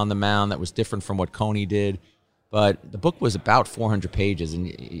he did on the mound that was different from what Coney did. But the book was about 400 pages, and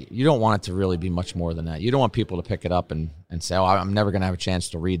you don't want it to really be much more than that. You don't want people to pick it up and say, oh, I'm never going to have a chance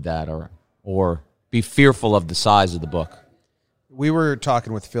to read that or be fearful of the size of the book. We were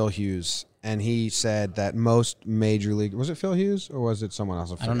talking with Phil Hughes, and he said that most major league, was it Phil Hughes or was it someone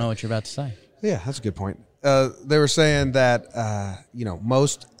else? I don't know what you're about to say. Yeah, that's a good point. They were saying that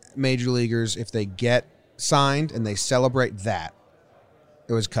most major leaguers, if they get signed and they celebrate that,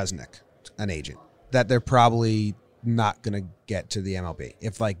 it was Kuznick, an agent, that they're probably not going to get to the MLB.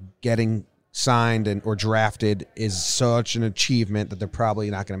 If like getting signed or drafted is such an achievement that they're probably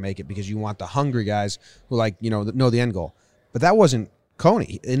not going to make it, because you want the hungry guys who know the end goal. But that wasn't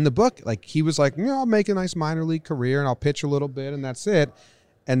Coney. In the book, like he was like, I'll make a nice minor league career and I'll pitch a little bit and that's it.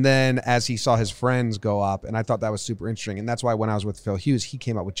 And then as he saw his friends go up, and I thought that was super interesting. And that's why when I was with Phil Hughes, he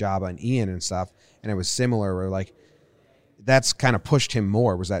came up with Jabba and Ian and stuff, and it was similar where like that's kind of pushed him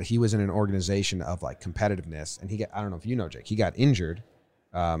more, was that he was in an organization of like competitiveness. And I don't know if you know, Jake, he got injured.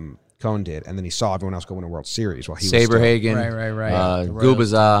 Cone did, and then he saw everyone else go win a World Series while he was Saberhagen, right.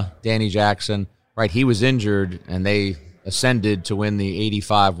 Gubaza, Danny Jackson. Right, he was injured, and they ascended to win the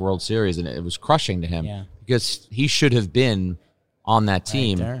 85 World Series, and it was crushing to him because he should have been on that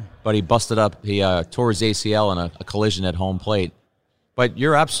team, but he busted up. He tore his ACL in a collision at home plate. But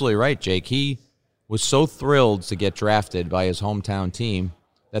you're absolutely right, Jake. He was so thrilled to get drafted by his hometown team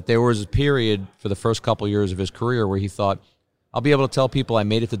that there was a period for the first couple years of his career where he thought, I'll be able to tell people I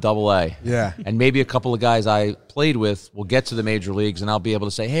made it to Double-A. Yeah. And maybe a couple of guys I played with will get to the major leagues, and I'll be able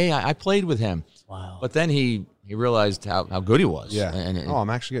to say, hey, I played with him. Wow. But then he realized how good he was. Yeah. I'm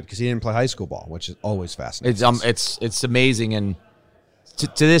actually good, because he didn't play high school ball, which is always fascinating. It's amazing, and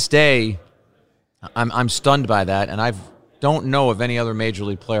to this day, I'm stunned by that, and I don't know of any other major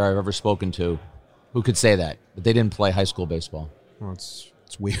league player I've ever spoken to who could say that they didn't play high school baseball. Well, it's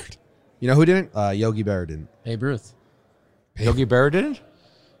weird. You know who didn't? Yogi Berra didn't. Babe Ruth. Yogi Berra didn't?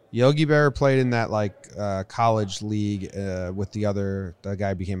 Yogi Berra played in that college league with the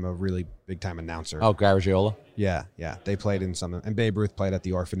guy became a really big time announcer. Oh, Garagiola? Yeah. They played in something. And Babe Ruth played at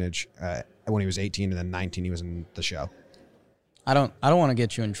the orphanage when he was 18, and then 19 he was in the show. I don't want to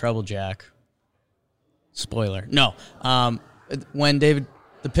get you in trouble, Jack. Spoiler. No. When David,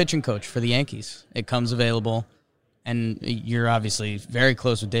 the pitching coach for the Yankees, it comes available, and you're obviously very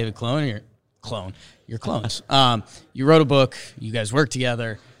close with David Clone. You're clones. You wrote a book. You guys work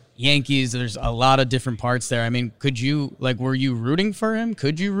together. Yankees, there's a lot of different parts there. I mean, were you rooting for him?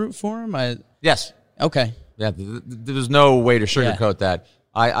 Could you root for him? Yes. Okay. Yeah, there's no way to sugarcoat that.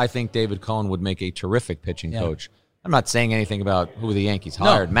 I think David Cohn would make a terrific pitching coach. I'm not saying anything about who the Yankees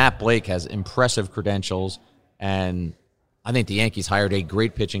hired. No. Matt Blake has impressive credentials, and I think the Yankees hired a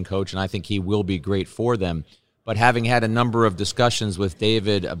great pitching coach, and I think he will be great for them. But having had a number of discussions with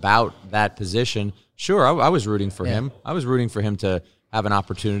David about that position, sure, I was rooting for him. I was rooting for him to have an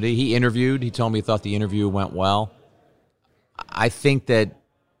opportunity. He interviewed. He told me he thought the interview went well. I think that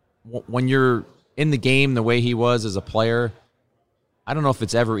when you're in the game the way he was as a player, I don't know if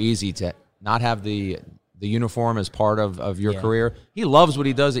it's ever easy to not have the uniform as part of your career. He loves what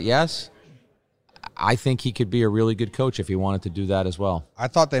he does at Yes. I think he could be a really good coach if he wanted to do that as well. I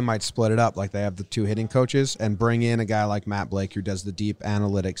thought they might split it up, like they have the two hitting coaches, and bring in a guy like Matt Blake who does the deep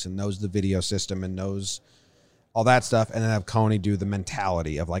analytics and knows the video system and knows all that stuff, and then have Coney do the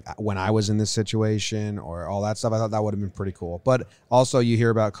mentality of like when I was in this situation or all that stuff. I thought that would have been pretty cool. But also you hear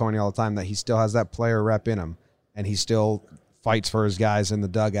about Coney all the time that he still has that player rep in him, and he still fights for his guys in the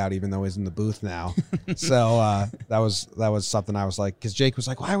dugout even though he's in the booth now. So that was something I was like, because Jake was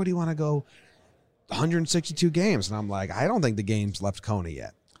like, why would he want to go 162 games? And I'm like, I don't think the game's left Coney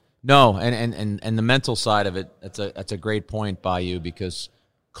yet. No, and the mental side of it, that's a great point by you, because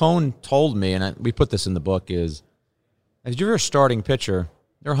Cone told me, and we put this in the book, is as you're a starting pitcher,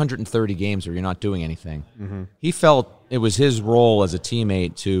 there are 130 games where you're not doing anything. Mm-hmm. He felt it was his role as a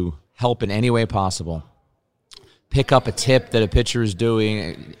teammate to help in any way possible. Pick up a tip that a pitcher is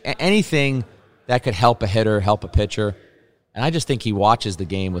doing, anything that could help a hitter, help a pitcher. And I just think he watches the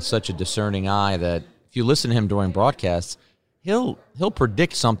game with such a discerning eye that if you listen to him during broadcasts, he'll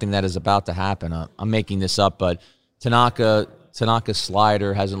predict something that is about to happen. I'm making this up, but Tanaka's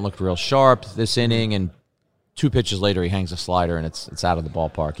slider hasn't looked real sharp this inning, and 2 pitches later he hangs a slider and it's out of the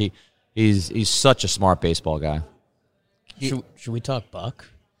ballpark. He's such a smart baseball guy. Should we talk Buck?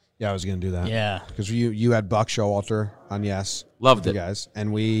 Yeah, I was going to do that. Yeah. Because you had Buck Showalter on Yes. Loved you it. guys.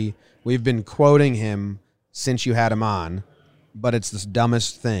 And we've been quoting him since you had him on, but it's this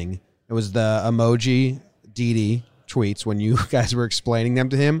dumbest thing. It was the emoji Didi tweets when you guys were explaining them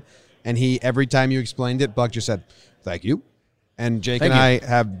to him, and every time you explained it, Buck just said, "Thank you." And Jake and I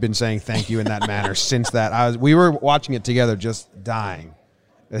have been saying thank you in that manner since that. We were watching it together just dying.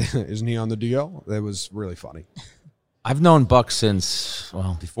 Isn't he on the DL? It was really funny. I've known Buck since,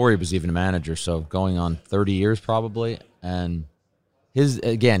 well, before he was even a manager, so going on 30 years probably. And his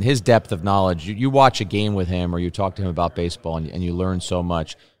depth of knowledge, you watch a game with him or you talk to him about baseball and you learn so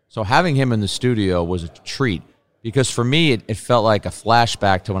much. So having him in the studio was a treat because for me it felt like a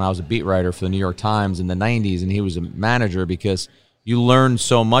flashback to when I was a beat writer for the New York Times in the 90s and he was a manager because you learned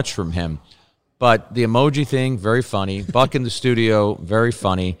so much from him. But the emoji thing, very funny. Buck in the studio, very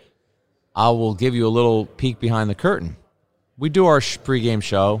funny. I will give you a little peek behind the curtain. We do our pregame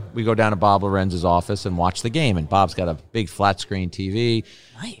show. We go down to Bob Lorenz's office and watch the game. And Bob's got a big flat screen TV.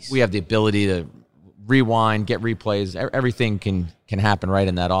 Nice. We have the ability to rewind, get replays. Everything can happen right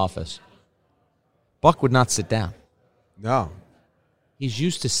in that office. Buck would not sit down. No. He's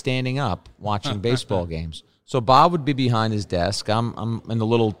used to standing up watching baseball games. So Bob would be behind his desk. I'm in the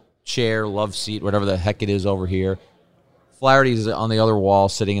little chair, love seat, whatever the heck it is over here. Flaherty's on the other wall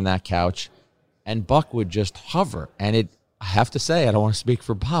sitting in that couch, and Buck would just hover. And I have to say, I don't want to speak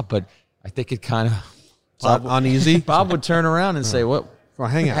for Bob, but I think it kind of uneasy. Bob would turn around and say, "What? Well,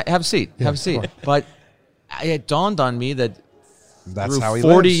 hang out. Have a seat. Have a seat." But it dawned on me that That's through how he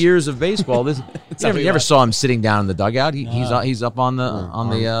 40 lives. years of baseball, you never saw him sitting down in the dugout. He's up on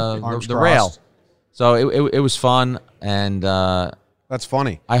arms the rail. crossed. So it was fun, and That's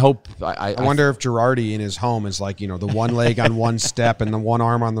funny. I hope I wonder if Girardi in his home is like, the one leg on one step and the one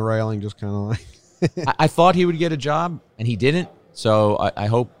arm on the railing, just kind of like. I thought he would get a job, and he didn't. So I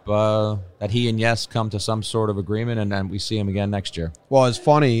hope that he and Yes come to some sort of agreement, and then we see him again next year. Well, it's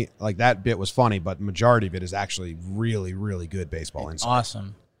funny. Like, that bit was funny, but majority of it is actually really, really good baseball insight.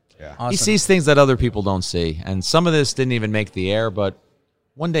 Awesome. Yeah. Awesome. He sees things that other people don't see, and some of this didn't even make the air, but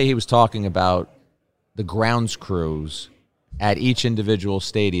one day he was talking about the grounds crews at each individual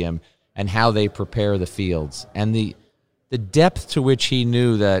stadium and how they prepare the fields. And the depth to which he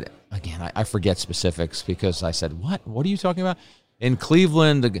knew that, again, I forget specifics because I said, what are you talking about? In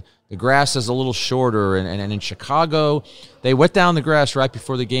Cleveland, the grass is a little shorter, and in Chicago, they wet down the grass right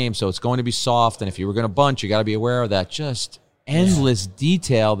before the game, so it's going to be soft, and if you were going to bunt, you got to be aware of that. Just endless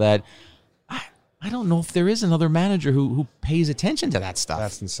detail that I don't know if there is another manager who pays attention to that stuff.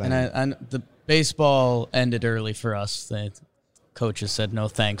 That's insane. And the baseball ended early for us. The coaches said, no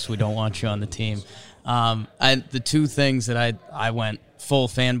thanks, we don't want you on the team. The two things that I went full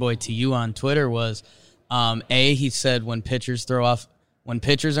fanboy to you on Twitter was, he said when pitchers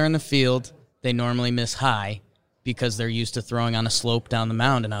are in the field, they normally miss high because they're used to throwing on a slope down the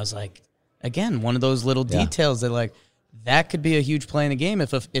mound. And I was like, again, one of those little details that, like, that could be a huge play in a game.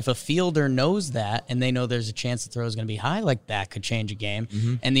 If a fielder knows that and they know there's a chance the throw is going to be high, like, that could change a game.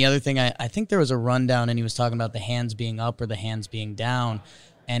 Mm-hmm. And the other thing, I think there was a rundown and he was talking about the hands being up or the hands being down.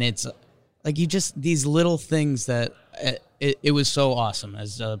 And it's like, these little things that it was so awesome.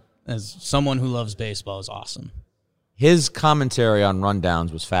 As someone who loves baseball, is awesome. His commentary on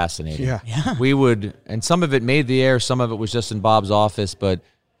rundowns was fascinating. Yeah. We would, and some of it made the air, some of it was just in Bob's office, but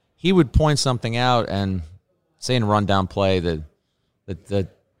he would point something out and say in a rundown play that the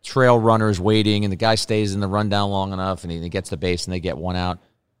trail runner is waiting and the guy stays in the rundown long enough and he gets the base and they get one out.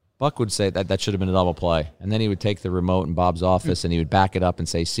 Buck would say that should have been a double play. And then he would take the remote in Bob's office and he would back it up and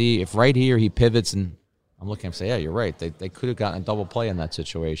say, see, if right here he pivots, and I'm looking at him and say, yeah, you're right. They could have gotten a double play in that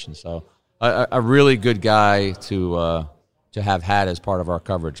situation. So a really good guy to have had as part of our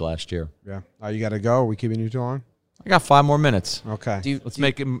coverage last year. Yeah. You got to go. Are we keeping you too long? I got 5 more minutes. Okay. Let's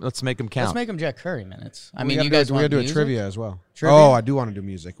make him count. Let's make them Jack Curry minutes. I mean, gotta you guys we want got to do music? a trivia as well. Trivia? Oh, I do want to do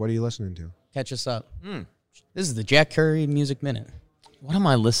music. What are you listening to? Catch us up. This is the Jack Curry Music Minute. What am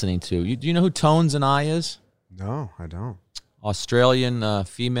I listening to? Do you know who Tones and I is? No, I don't. Australian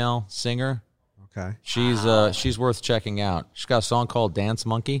female singer. Okay. She's worth checking out. She's got a song called Dance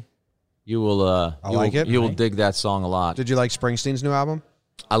Monkey. You will You will dig that song a lot. Did you like Springsteen's new album?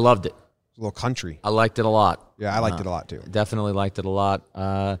 I loved it. It's a little country. I liked it a lot. Yeah, I liked it a lot too. Definitely liked it a lot.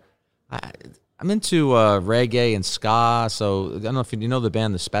 I'm into reggae and ska, so I don't know if you know the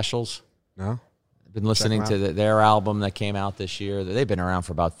band The Specials. No? I've been listening to their album that came out this year. They've been around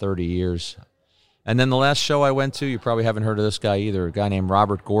for about 30 years. And then the last show I went to, you probably haven't heard of this guy either, a guy named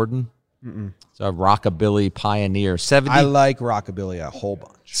Robert Gordon. It's a rockabilly pioneer. I like rockabilly a whole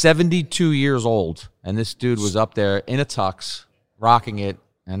bunch. 72 years old, and this dude was up there in a tux, rocking it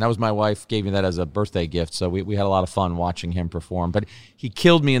And that was my wife gave me that as a birthday gift. So we had a lot of fun watching him perform. But he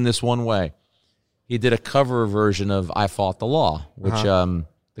killed me in this one way. He did a cover version of I Fought the Law, which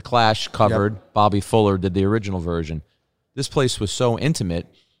The Clash covered. Yep. Bobby Fuller did the original version. This place was so intimate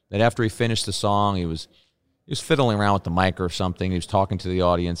that after he finished the song, he was fiddling around with the mic or something. He was talking to the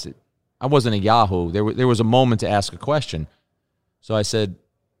audience. I wasn't a Yahoo. There was a moment to ask a question. So I said,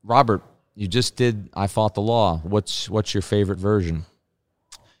 Robert, you just did I Fought the Law. What's your favorite version?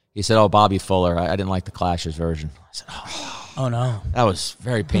 He said, Bobby Fuller. I didn't like the Clash's version. I said, oh no. That was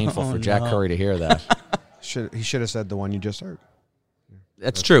very painful for Jack Curry to hear that. He should have said the one you just heard.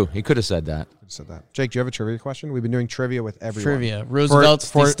 That's true. He could have said that. Jake, do you have a trivia question? We've been doing trivia with everyone. Trivia. Roosevelt's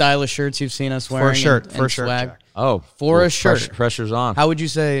the stylish shirts you've seen us wearing. For a shirt. And for a shirt. Swag. Jack. Oh. For a shirt. Pressure's on. How would you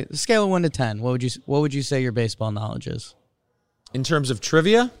say, scale of 1 to 10, what would you say your baseball knowledge is? In terms of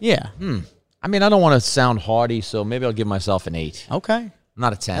trivia? Yeah. I mean, I don't want to sound haughty, so maybe I'll give myself an 8. Okay.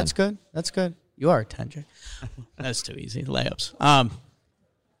 Not a 10. That's good. You are a 10, Jake. That's too easy. Layups.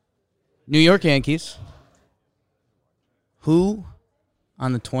 New York Yankees. Who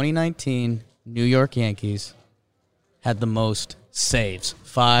on the 2019 New York Yankees had the most saves?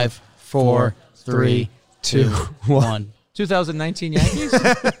 5, 4, 3, 2, 1. 2019 Yankees?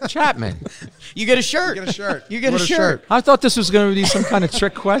 Chapman. You get a shirt. You get a shirt. I thought this was going to be some kind of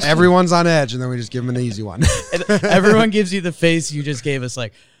trick question. Everyone's on edge, and then we just give them an easy one. Everyone gives you the face you just gave us,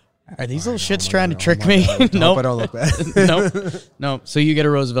 like, are these little shits trying to trick me? Nope. I don't look bad. Nope. So you get a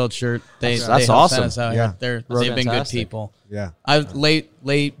Roosevelt shirt. That's awesome. Us out here. They've been good people. Yeah.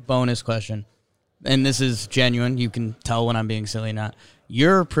 Late bonus question, and this is genuine. You can tell when I'm being silly or not.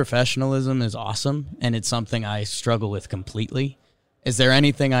 Your professionalism is awesome, and it's something I struggle with completely. Is there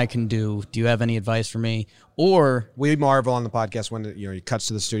anything I can do? Do you have any advice for me? Or we marvel on the podcast when he cuts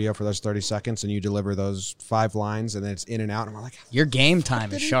to the studio for those 30 seconds and you deliver those 5 lines and then it's in and out and we're like, your game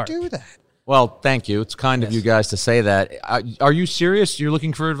time is sharp. Do that. Well, thank you. It's kind of you guys to say that. Are you serious? You're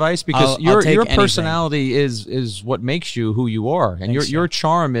looking for advice because your personality is what makes you who you are, and your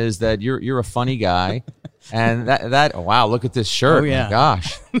charm is that you're a funny guy. And that wow, look at this shirt. Oh, yeah. My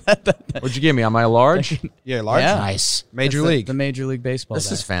gosh. What'd you give me? Am I a large? Yeah, large. Yeah. Nice. Major League. The Major League Baseball.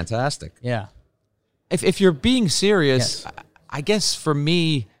 This is fantastic. Yeah. If you're being serious, I guess for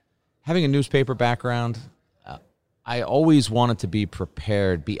me, having a newspaper background, I always wanted to be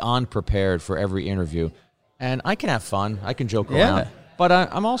prepared, beyond prepared for every interview. And I can have fun. I can joke around. But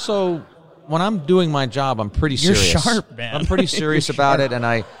I'm also, when I'm doing my job, I'm pretty serious. You're sharp, man. I'm pretty serious about it. And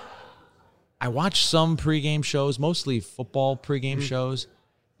I watch some pregame shows, mostly football pregame shows,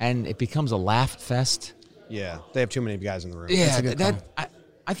 and it becomes a laugh fest. Yeah, they have too many guys in the room. Yeah,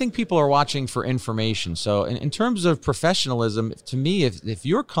 I think people are watching for information. So in terms of professionalism, to me, if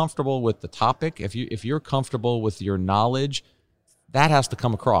you're comfortable with the topic, if you're comfortable with your knowledge, that has to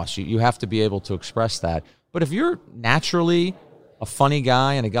come across. You have to be able to express that. But if you're naturally a funny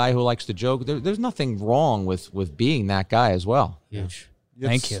guy and a guy who likes to joke, there's nothing wrong with being that guy as well. Huge.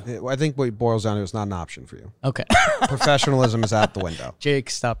 Thank you. I think what it boils down to is not an option for you. Okay. Professionalism is out the window.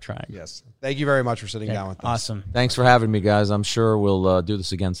 Jake, stop trying. Yes. Thank you very much for sitting down with us. Awesome. Thanks for having me, guys. I'm sure we'll do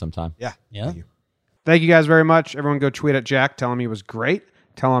this again sometime. Yeah. Thank you guys very much. Everyone go tweet at Jack. Tell him he was great.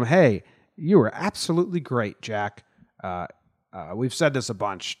 Tell him, hey, you were absolutely great, Jack. We've said this a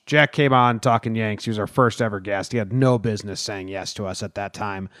bunch. Jack came on talking Yanks. He was our first ever guest. He had no business saying yes to us at that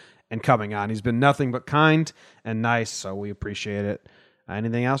time and coming on. He's been nothing but kind and nice, so we appreciate it.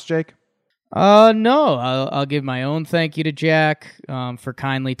 Anything else, Jake? No. I'll give my own thank you to Jack for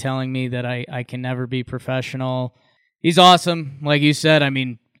kindly telling me that I can never be professional. He's awesome. Like you said, I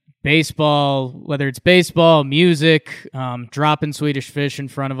mean, baseball, whether it's baseball, music, dropping Swedish fish in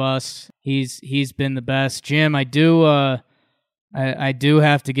front of us, he's been the best. Jim, I do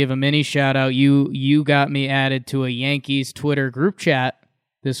have to give a mini shout out. You got me added to a Yankees Twitter group chat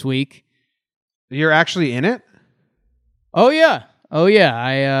this week. You're actually in it? Oh yeah.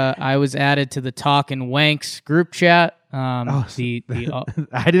 I was added to the Talkin' Wanks group chat. I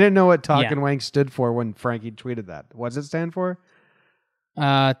didn't know what Talkin' Wanks stood for when Frankie tweeted that. What does it stand for?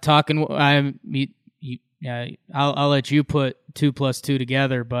 Talkin'. I'll let you put 2 + 2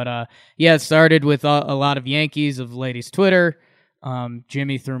 together, but it started with a lot of Yankees of ladies' Twitter.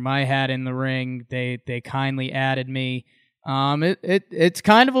 Jimmy threw my hat in the ring. They kindly added me. It's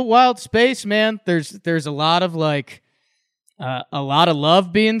kind of a wild space, man. There's a lot of a lot of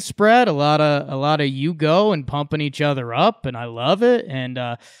love being spread, a lot of you go and pumping each other up, and I love it. And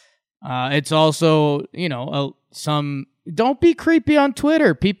it's also, some don't be creepy on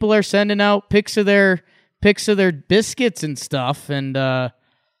Twitter. People are sending out pics of their biscuits and stuff, and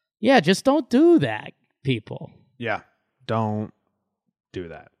just don't do that, people. Yeah, don't do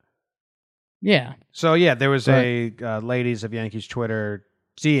that. Yeah. So yeah, there was a ladies of Yankees Twitter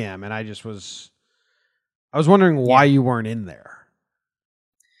DM, and I was wondering why you weren't in there.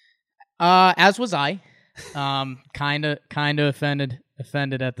 As was I. Kind of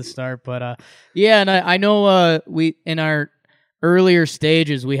offended at the start, but yeah, and I know we in our earlier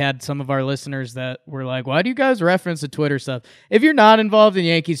stages we had some of our listeners that were like, "Why do you guys reference the Twitter stuff?" If you're not involved in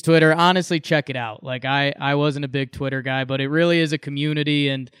Yankees Twitter, honestly, check it out. Like I wasn't a big Twitter guy, but it really is a community,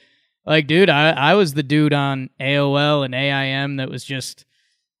 and like, dude, I was the dude on AOL and AIM that was just,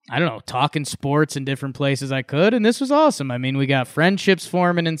 I don't know, talking sports in different places I could, and this was awesome. I mean, we got friendships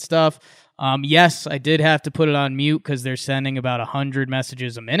forming and stuff. Yes, I did have to put it on mute because they're sending about 100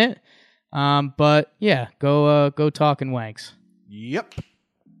 messages a minute. But yeah, go talking wanks. Yep.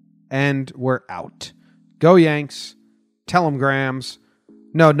 And we're out. Go Yanks. Tell them Grams.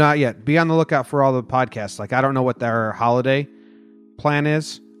 No, not yet. Be on the lookout for all the podcasts. Like, I don't know what their holiday plan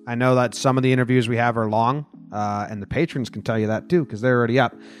is. I know that some of the interviews we have are long, and the patrons can tell you that too because they're already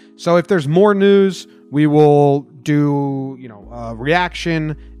up. So if there's more news, we will do, a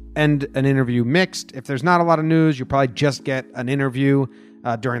reaction and an interview mixed. If there's not a lot of news, you'll probably just get an interview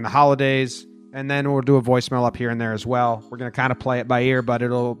during the holidays, and then we'll do a voicemail up here and there as well. We're going to kind of play it by ear, but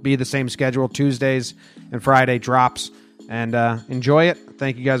it'll be the same schedule. Tuesdays and Friday drops, and enjoy it.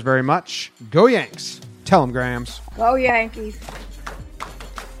 Thank you guys very much. Go Yanks. Tell them Grams. Go Yankees.